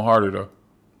 Who going harder though?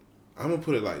 I'm gonna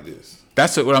put it like this.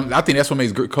 That's it. I think that's what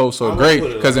makes Cole so great.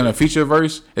 Because in a feature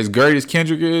verse, as great as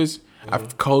Kendrick is,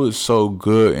 Cole is so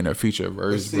good in a feature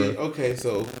verse, bro. Okay,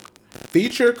 so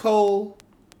feature Cole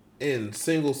and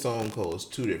single song Cole is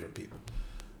two different people.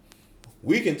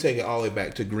 We can take it all the way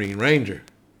back to Green Ranger.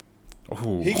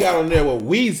 Ooh. He got on there with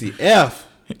Weezy.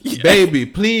 Baby,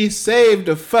 please save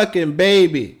the fucking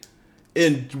baby.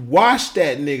 And wash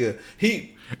that nigga.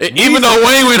 Even though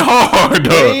Wayne went hard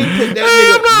though. Wayne put that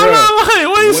nigga,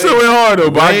 bro. Wayne still went hard though.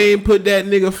 Wayne put that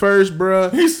nigga first, bro,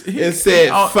 and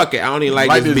said, "Fuck it, I don't even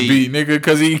like this beat, nigga,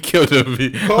 because he killed the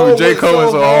beat." J. Cole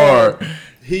went so hard.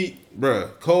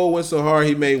 Cole went so hard.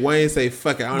 He made Wayne say,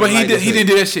 "Fuck it." I don't but he didn't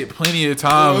do that shit plenty of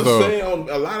times though. Saying on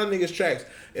a lot of niggas tracks,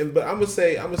 but I'm gonna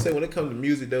say when it comes to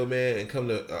music though, man, and come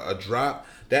to a drop,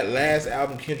 that last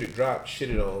album Kendrick dropped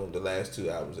shitted on the last two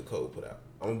albums that Cole put out.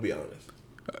 I'm gonna be honest.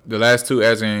 The last two,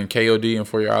 as in KOD and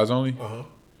For Your Eyes Only.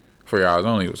 For Your Eyes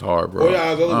Only was hard, bro. For Your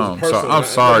Eyes Only was personal. I'm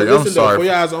sorry. For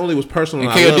Your Eyes Only was personal.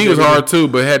 And KOD was hard too,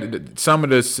 but had some of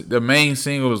the main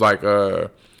singles like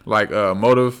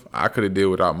Motive. I could have did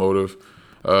without Motive.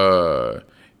 It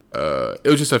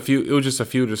was just a few. It was just a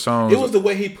few of the songs. It was the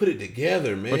way he put it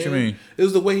together, man. What you mean? It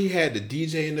was the way he had the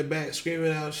DJ in the back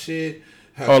screaming out shit.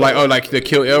 Like the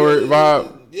Kill Edward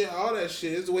vibe. Yeah, all that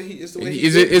shit. It's the way he. Is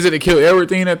it the Kill Edward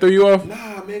thing that threw you off?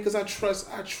 Nah, man, because I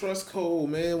trust Cole,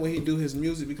 man, when he do his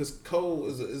music, because Cole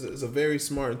is a very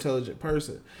smart, intelligent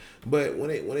person. But when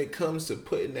it comes to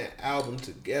putting that album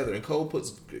together, and Cole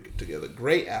puts together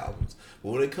great albums,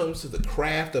 but when it comes to the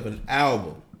craft of an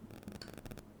album,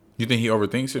 you think he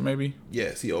overthinks it? Maybe.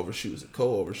 Yes, he overshoots it.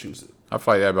 Cole overshoots it. I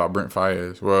feel like that about Brent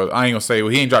Faiyaz. Well, I ain't gonna say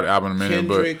he ain't dropped the album in a minute,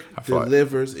 Kendrick but I feel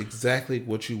delivers exactly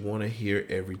what you want to hear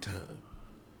every time.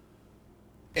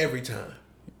 Every time.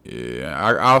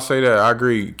 Yeah, I'll say that. I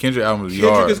agree. Kendrick album is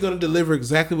Kendrick yard. is gonna deliver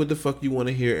exactly what the fuck you want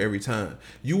to hear every time.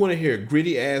 You want to hear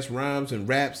gritty ass rhymes and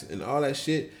raps and all that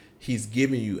shit. He's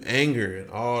giving you anger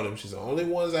and all them shit. The only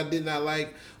ones I did not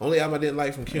like, only album I didn't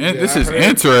like from Kendrick. And this is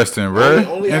interesting, bro.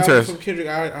 Only album from Kendrick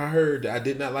I heard that I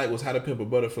did not like was How to Pimp a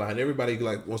Butterfly, and everybody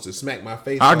like wants to smack my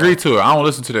face. I agree to it. I don't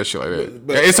listen to that shit like that.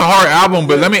 But it's a hard album,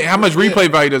 but how much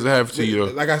replay value does it have to you?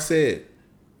 Like I said,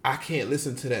 I can't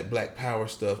listen to that Black Power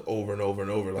stuff over and over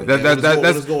and over. Like that's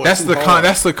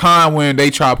the con when they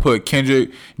try to put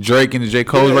Kendrick, Drake, and the J.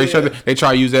 Cole right each other. They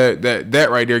try to use that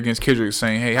right there against Kendrick,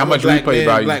 saying, "Hey, how much replay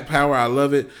value?" Black Power, I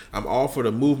love it. I'm all for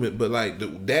the movement, but like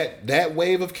that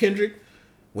wave of Kendrick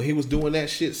when he was doing that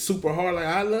shit super hard, like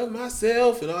I love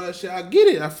myself and all that shit. I get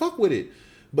it, I fuck with it,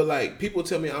 but like people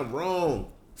tell me I'm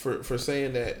wrong for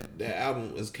saying that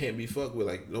album can't be fucked with.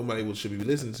 Like nobody should be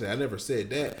listening to it. I never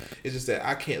said that. It's just that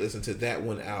I can't listen to that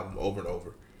one album over and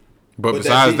over. But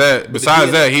besides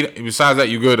that,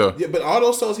 you good though. Yeah, but all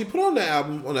those songs he put on the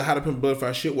album on the How to Pimp a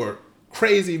Butterfly shit were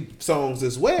crazy songs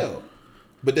as well.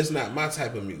 But that's not my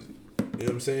type of music. You know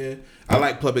what I'm saying? I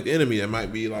like Public Enemy. That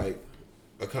might be like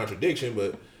a contradiction,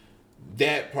 but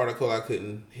that part of Cole I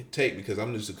couldn't take because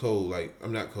I'm just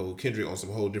I'm not Cole. Kendrick on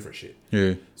some whole different shit.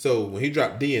 Yeah. So when he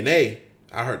dropped DNA,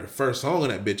 I heard the first song on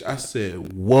that bitch. I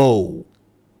said, "Whoa."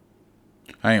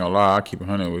 I ain't gonna lie. I keep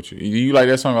 100 with you. Do you like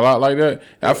that song a lot like that?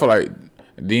 I feel like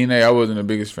DNA. I wasn't the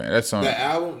biggest fan. That song. That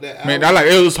album. Man,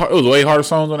 it was way harder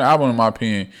songs on the album in my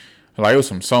opinion. Like it was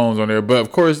some songs on there, but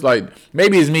of course, like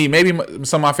maybe it's me. Maybe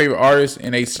some of my favorite artists,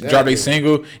 and they drop a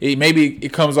single. Maybe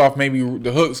it comes off. Maybe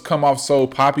the hooks come off so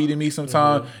poppy to me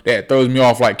sometimes that throws me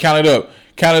off. Like count it up.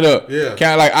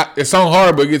 Yeah. It's so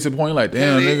hard, but it gets to the point like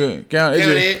damn nigga, count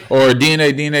it. Or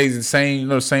DNA is the same.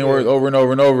 The same words over and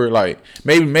over and over. Like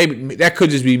maybe that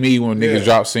could just be me when niggas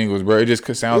drop singles, bro. It just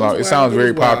sounds it sounds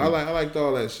very popular. I liked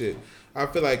all that shit. I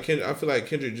feel like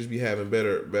Kendrick just be having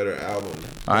better albums.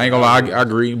 I ain't gonna lie, I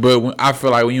agree, but I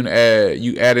feel like when you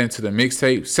add into the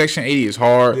mixtape, Section 80 is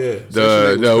hard. Yeah,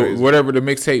 the whatever the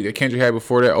mixtape that Kendrick had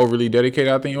before that, Overly Dedicated,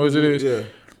 I think it was. Yeah,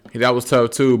 that was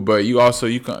tough too. But you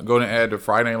can go and add the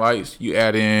Friday Night Lights. You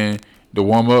add in the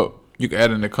warm up. You can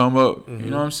add in the come up. Mm-hmm.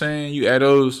 You know what I'm saying? You add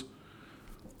those.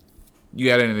 You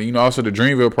add in also the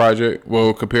Dreamville project.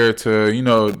 Well, compared to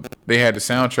they had the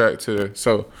soundtrack to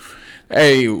so.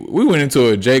 Hey, we went into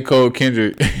a J. Cole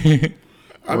Kendrick.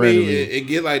 I mean, it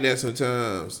get like that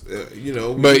sometimes,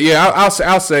 But yeah,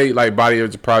 I'll say like body of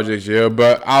the projects, yeah.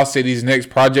 But I'll say these next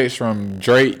projects from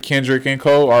Drake, Kendrick, and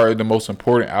Cole are the most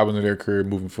important albums of their career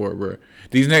moving forward, bro.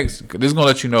 This is gonna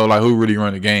let you know like who really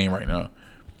run the game right now.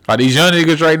 Like these young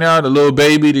niggas right now, the Lil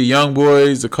Baby, the Young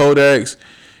Boys, the Kodaks.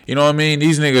 You know what I mean?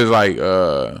 These niggas like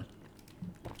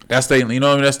that's they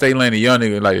that's they lane the young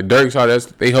nigga like the Dirks.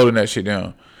 They holding that shit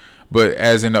down. But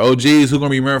as in the OGs, who gonna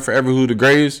be remembered forever, who the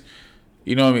greatest?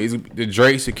 You know what I mean? It's the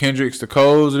Drakes, the Kendricks, the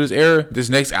Coles of this era. This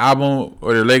next album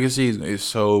or their legacy is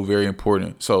so very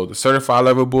important. So the Certified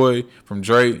Lover Boy from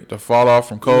Drake, the Fall Off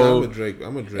from Cole. I'm a Drake.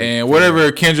 And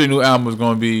whatever Kendrick new album is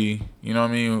gonna be, you know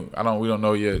what I mean? We don't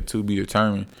know yet, to be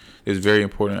determined. It's very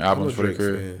important albums for the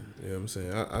career. Fan. You know what I'm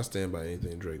saying? I stand by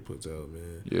anything Drake puts out,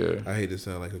 man. Yeah. I hate to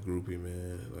sound like a groupie,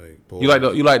 man. Like you like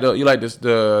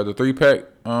the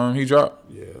 3-pack he dropped?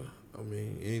 Yeah. I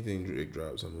mean, anything Drake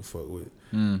drops, I'm gonna fuck with,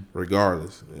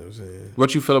 regardless. You know what I'm saying?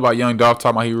 What you feel about Young Dolph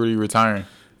talking about he really retiring?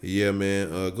 Yeah, man.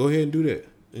 Go ahead and do that.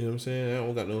 You know what I'm saying? I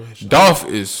don't got no. Dolph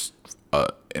is,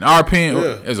 in our opinion,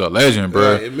 is a legend,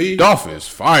 bro. Dolph is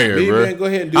fire, bro. Man, go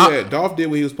ahead and do that. Dolph did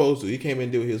what he was supposed to. He came in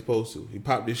and did what he was supposed to. He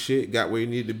popped his shit, got where he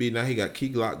needed to be. Now he got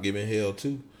Key Glock giving hell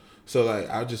too. So like,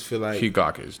 I just feel like Key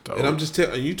Glock is dope. And I'm just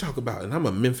telling you, talk about, and I'm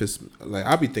a Memphis. Like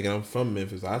I be thinking I'm from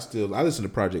Memphis. I listen to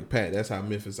Project Pat. That's how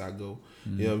Memphis I go.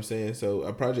 You know what I'm saying? So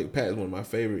Project Pat is one of my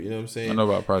favorite. You know what I'm saying? I know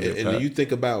about Project Pat. And you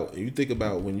think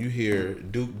about when you hear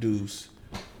Duke Deuce,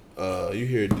 you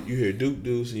hear Duke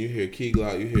Deuce, and you hear Key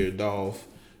Glock, you hear Dolph,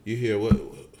 you hear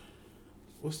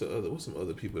what's some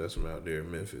other people that's from out there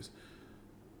in Memphis?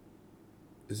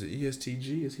 Is it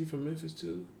ESTG? Is he from Memphis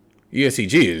too?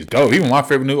 ESTG is dope. Even my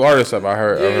favorite new artist I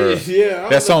heard. Yeah.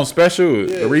 That song Special,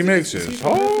 the remix is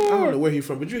hard. I don't know where he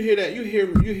from, but you hear that, you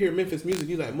hear Memphis music,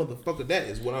 you like, motherfucker, that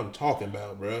is what I'm talking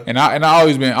about, bro. And I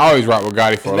always rock with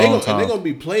Gotti for a long time. And they're gonna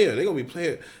be playing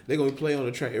on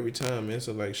the track every time, man.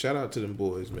 So like, shout out to them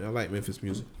boys, man. I like Memphis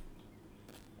music.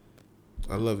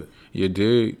 I love it. You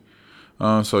dig?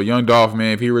 So Young Dolph,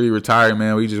 man, if he really retired,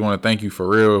 man, we just want to thank you for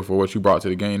real for what you brought to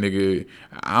the game, nigga.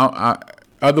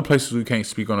 Other places we can't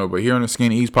speak on it, but here on the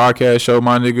Skinny East podcast show,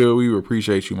 my nigga, we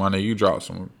appreciate you, my nigga. You dropped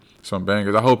some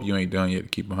bangers. I hope you ain't done yet to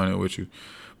keep 100 with you,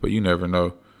 but you never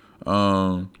know.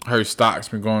 Her stock's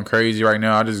been going crazy right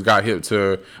now. I just downloaded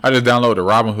the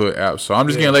Robinhood app, so I'm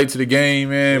just getting late to the game,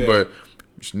 man. Yeah. But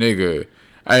nigga,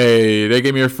 hey, they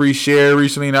gave me a free share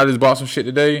recently, and I just bought some shit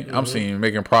today. I'm seeing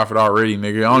making profit already,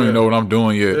 nigga. I don't even know what I'm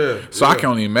doing yet. So I can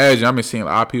only imagine. I've been seeing a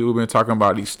lot of people been talking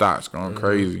about these stocks going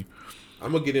crazy.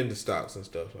 I'm gonna get into stocks and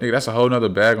stuff. Nigga, that's a whole nother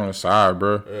bag on the side,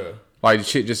 bro. Yeah. Like the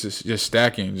shit just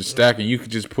stacking. You could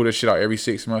just pull this shit out every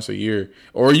 6 months, a year,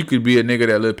 or you could be a nigga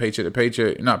that live paycheck to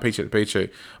paycheck, not paycheck to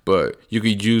paycheck, but you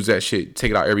could use that shit,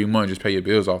 take it out every month, just pay your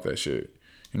bills off that shit.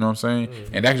 You know what I'm saying?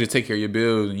 And that could just take care of your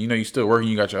bills. And you still working,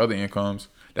 you got your other incomes.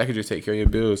 That could just take care of your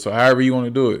bills. So however you want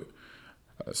to do it,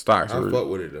 stocks. I fuck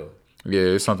with it though. Yeah,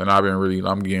 it's something I'm getting really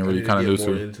kind of new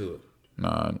to. Into it.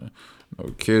 Nah,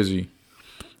 no kizzy.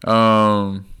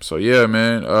 So yeah,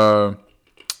 man.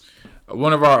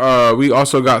 One of our we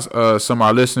also got some of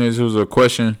our listeners. It was a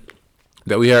question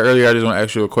that we had earlier. I just want to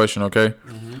ask you a question, okay?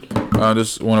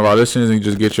 This one of our listeners, and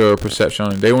just get your perception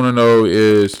on it. They want to know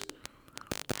is,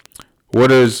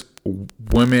 what is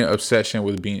women obsession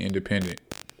with being independent?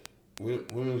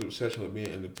 Women's obsession with being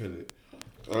independent.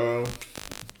 I'm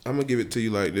gonna give it to you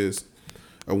like this: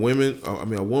 a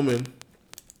woman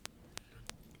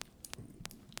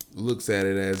looks at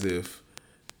it as if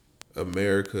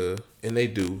America, and they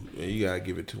do, and you gotta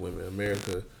give it to women.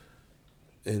 America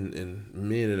and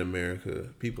men in America,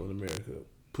 people in America,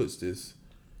 puts this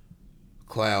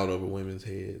cloud over women's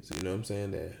heads. You know what I'm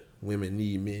saying? That women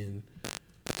need men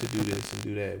to do this and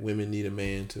do that. Women need a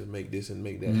man to make this and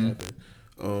make that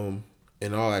happen.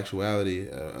 In all actuality,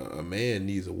 a man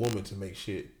needs a woman to make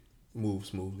shit move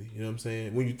smoothly. You know what I'm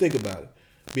saying? When you think about it,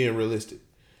 being realistic,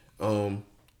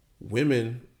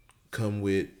 women come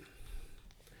with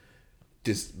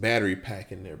this battery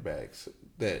pack in their backs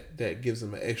that gives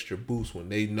them an extra boost when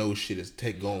they know shit is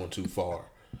going too far.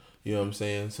 You know what I'm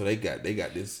saying? So they got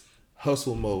this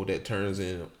hustle mode that turns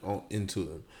into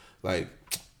them. Like,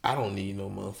 I don't need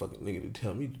no motherfucking nigga to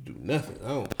tell me to do nothing.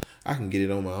 I can get it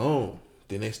on my own.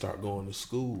 Then they start going to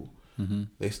school.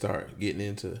 They start getting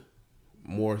into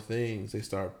more things. They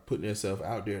start putting themselves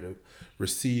out there to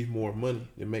receive more money,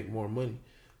 to make more money.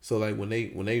 So like when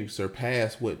they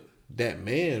surpass what that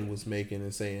man was making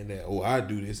and saying that, oh, I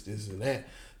do this and that,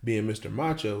 being Mr.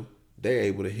 Macho, they're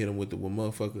able to hit him with the, well,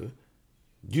 motherfucker,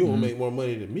 you don't make more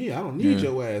money than me. I don't need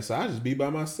your ass. So I just be by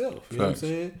myself. You know what I'm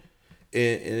saying?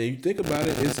 And you think about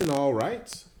it, it's in all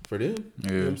rights for them. You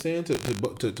know what I'm saying?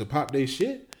 To pop their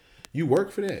shit. You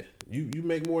work for that. You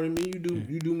make more than me. You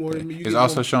do more than me. It's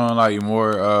also showing like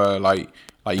more like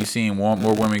you seeing more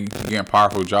women getting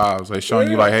powerful jobs. Like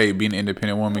showing you like, hey, being an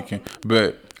independent woman can.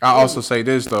 But I also say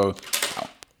this though,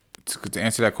 to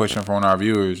answer that question for one of our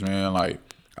viewers, man. Like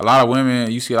a lot of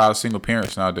women, you see a lot of single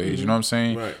parents nowadays. You know what I'm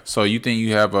saying? Right. So you think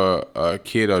you have a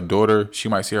kid, a daughter, she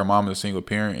might see her mom as a single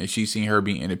parent, and she seen her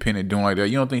being independent, doing like that.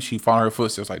 You don't think she followed her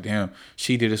footsteps? Like, damn,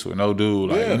 she did this with no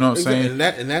dude. Like, you know what I'm saying?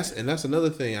 And that's another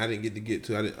thing I didn't get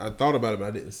to. I thought about it, but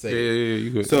I didn't say it. Yeah, you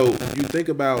good. So you think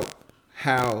about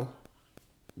how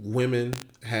women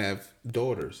have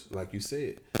daughters, like you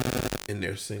said, and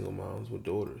they're single moms with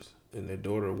daughters, and their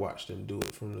daughter watched them do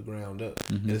it from the ground up,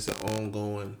 and it's an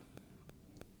ongoing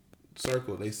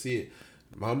circle. They see it.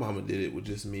 My mama did it with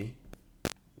just me.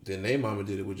 Then their mama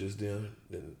did it with just them.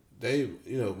 Then they,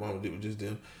 mama did with just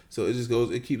them. So it just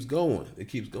goes. It keeps going. It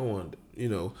keeps going.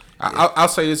 I'll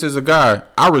say this as a guy.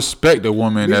 I respect a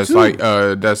woman that's too. like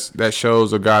that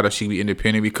shows a guy that she be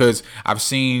independent, because I've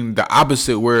seen the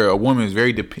opposite where a woman is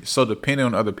very so dependent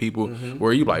on other people.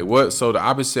 Where you like what? So the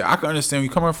opposite. I can understand where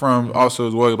you coming from. Also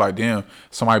as well, like damn,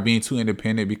 somebody being too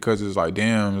independent, because it's like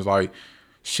damn, it's like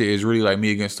shit is really like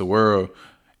me against the world.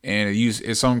 And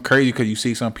it's something crazy because you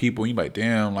see some people and you like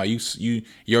damn, like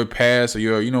your past or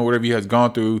your whatever you has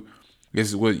gone through. This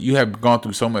is what you have gone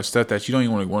through, so much stuff that you don't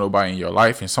even want nobody in your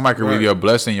life, and somebody could really be a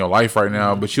blessing in your life right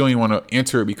now, but you don't even want to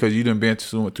enter it because you done been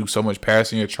through so much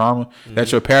past in your trauma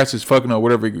that your past is fucking up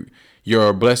whatever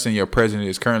your blessing, your present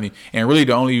is currently, and really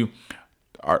the only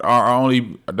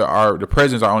the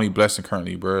presents are only blessing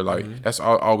currently, bro. Like that's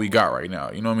all we got right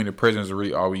now. You know what I mean? The presents are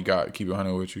really all we got. Keep it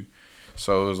 100 with you.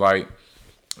 So it's like,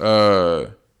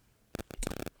 man,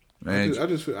 I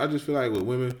just feel like with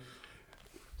women,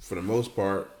 for the most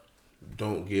part,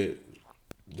 don't get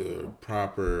the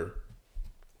proper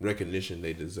recognition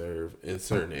they deserve in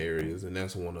certain areas, and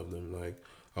that's one of them. Like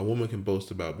a woman can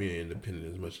boast about being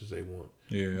independent as much as they want.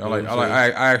 Yeah, I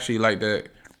actually like that.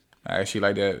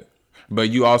 But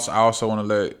I also want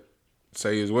to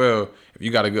say as well, if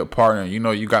you got a good partner,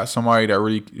 you got somebody that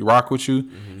really rock with you.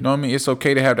 You know what I mean? It's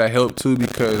okay to have that help too,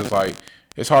 because like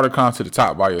it's hard to climb to the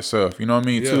top by yourself. You know what I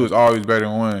mean? Yeah. Two is always better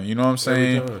than one. You know what I'm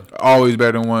saying? Always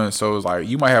better than one. So it's like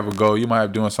you might have a goal, you might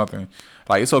have doing something.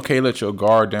 Like it's okay to let your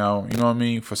guard down. You know what I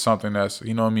mean? For something that's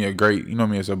a great.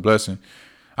 It's a blessing.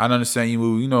 I understand you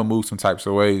move some types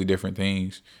of ways, different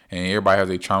things, and everybody has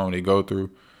a trauma they go through.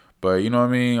 But you know what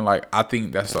I mean? Like I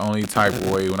think that's the only type of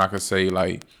way when I could say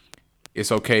like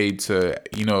it's okay to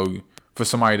for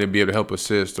somebody to be able to help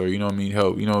assist or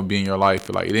help be in your life.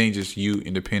 But like it ain't just you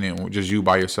independent or just you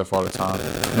by yourself all the time. You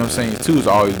know what I'm saying? Two is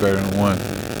always better than one.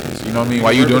 You know what I mean?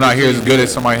 Why you doing out here is good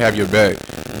as somebody have your back.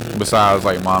 Besides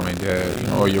like mom and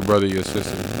dad, or your brother, your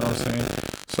sister. You know what I'm saying?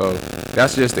 So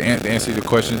that's just the answer to the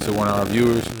question to one of our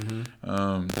viewers.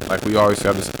 Like we always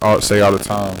have to say all the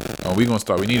time, we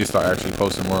need to start actually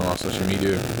posting more on our social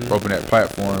media, open that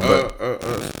platform. But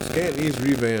Scant needs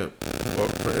revamp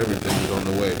for everything is on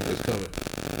the way. It's coming.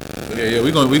 Yeah,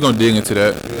 we gonna dig into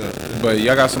that. Yeah. But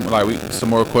y'all got some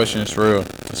more questions for real,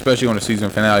 especially on the season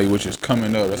finale, which is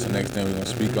coming up. That's the next thing we're gonna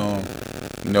speak on.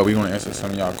 We're gonna answer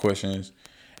some of y'all questions.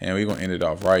 And we're going to end it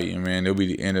off right. And, man, it'll be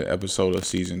the end of the episode of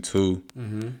season 2. You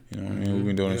know what I mean? We've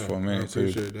been doing this for a minute, too. I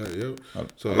appreciate that,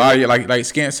 yep. So a lot of you, like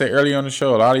Scant said earlier on the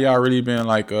show, a lot of y'all really been,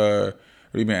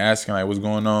 asking, like, what's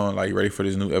going on? Like, ready for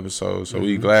this new episode. So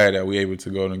we glad that we able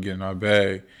to go and get in our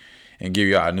bag and give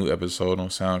y'all a new episode on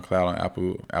SoundCloud, on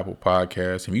Apple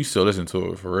Podcasts. And you still listen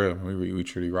to it, for real. We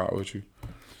truly rock with you.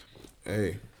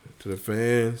 Hey, to the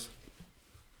fans,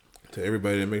 to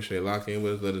everybody that make sure they lock in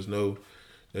with us, let us know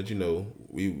that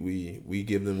we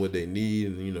give them what they need,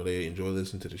 and they enjoy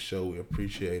listening to the show. We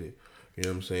appreciate it. You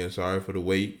know what I'm saying? Sorry for the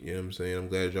wait. You know what I'm saying? I'm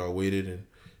glad y'all waited and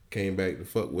came back to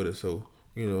fuck with us. So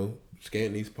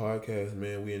Scant Needs Podcast,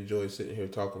 man. We enjoy sitting here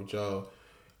talking with y'all.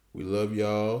 We love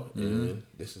y'all, and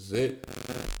this is it.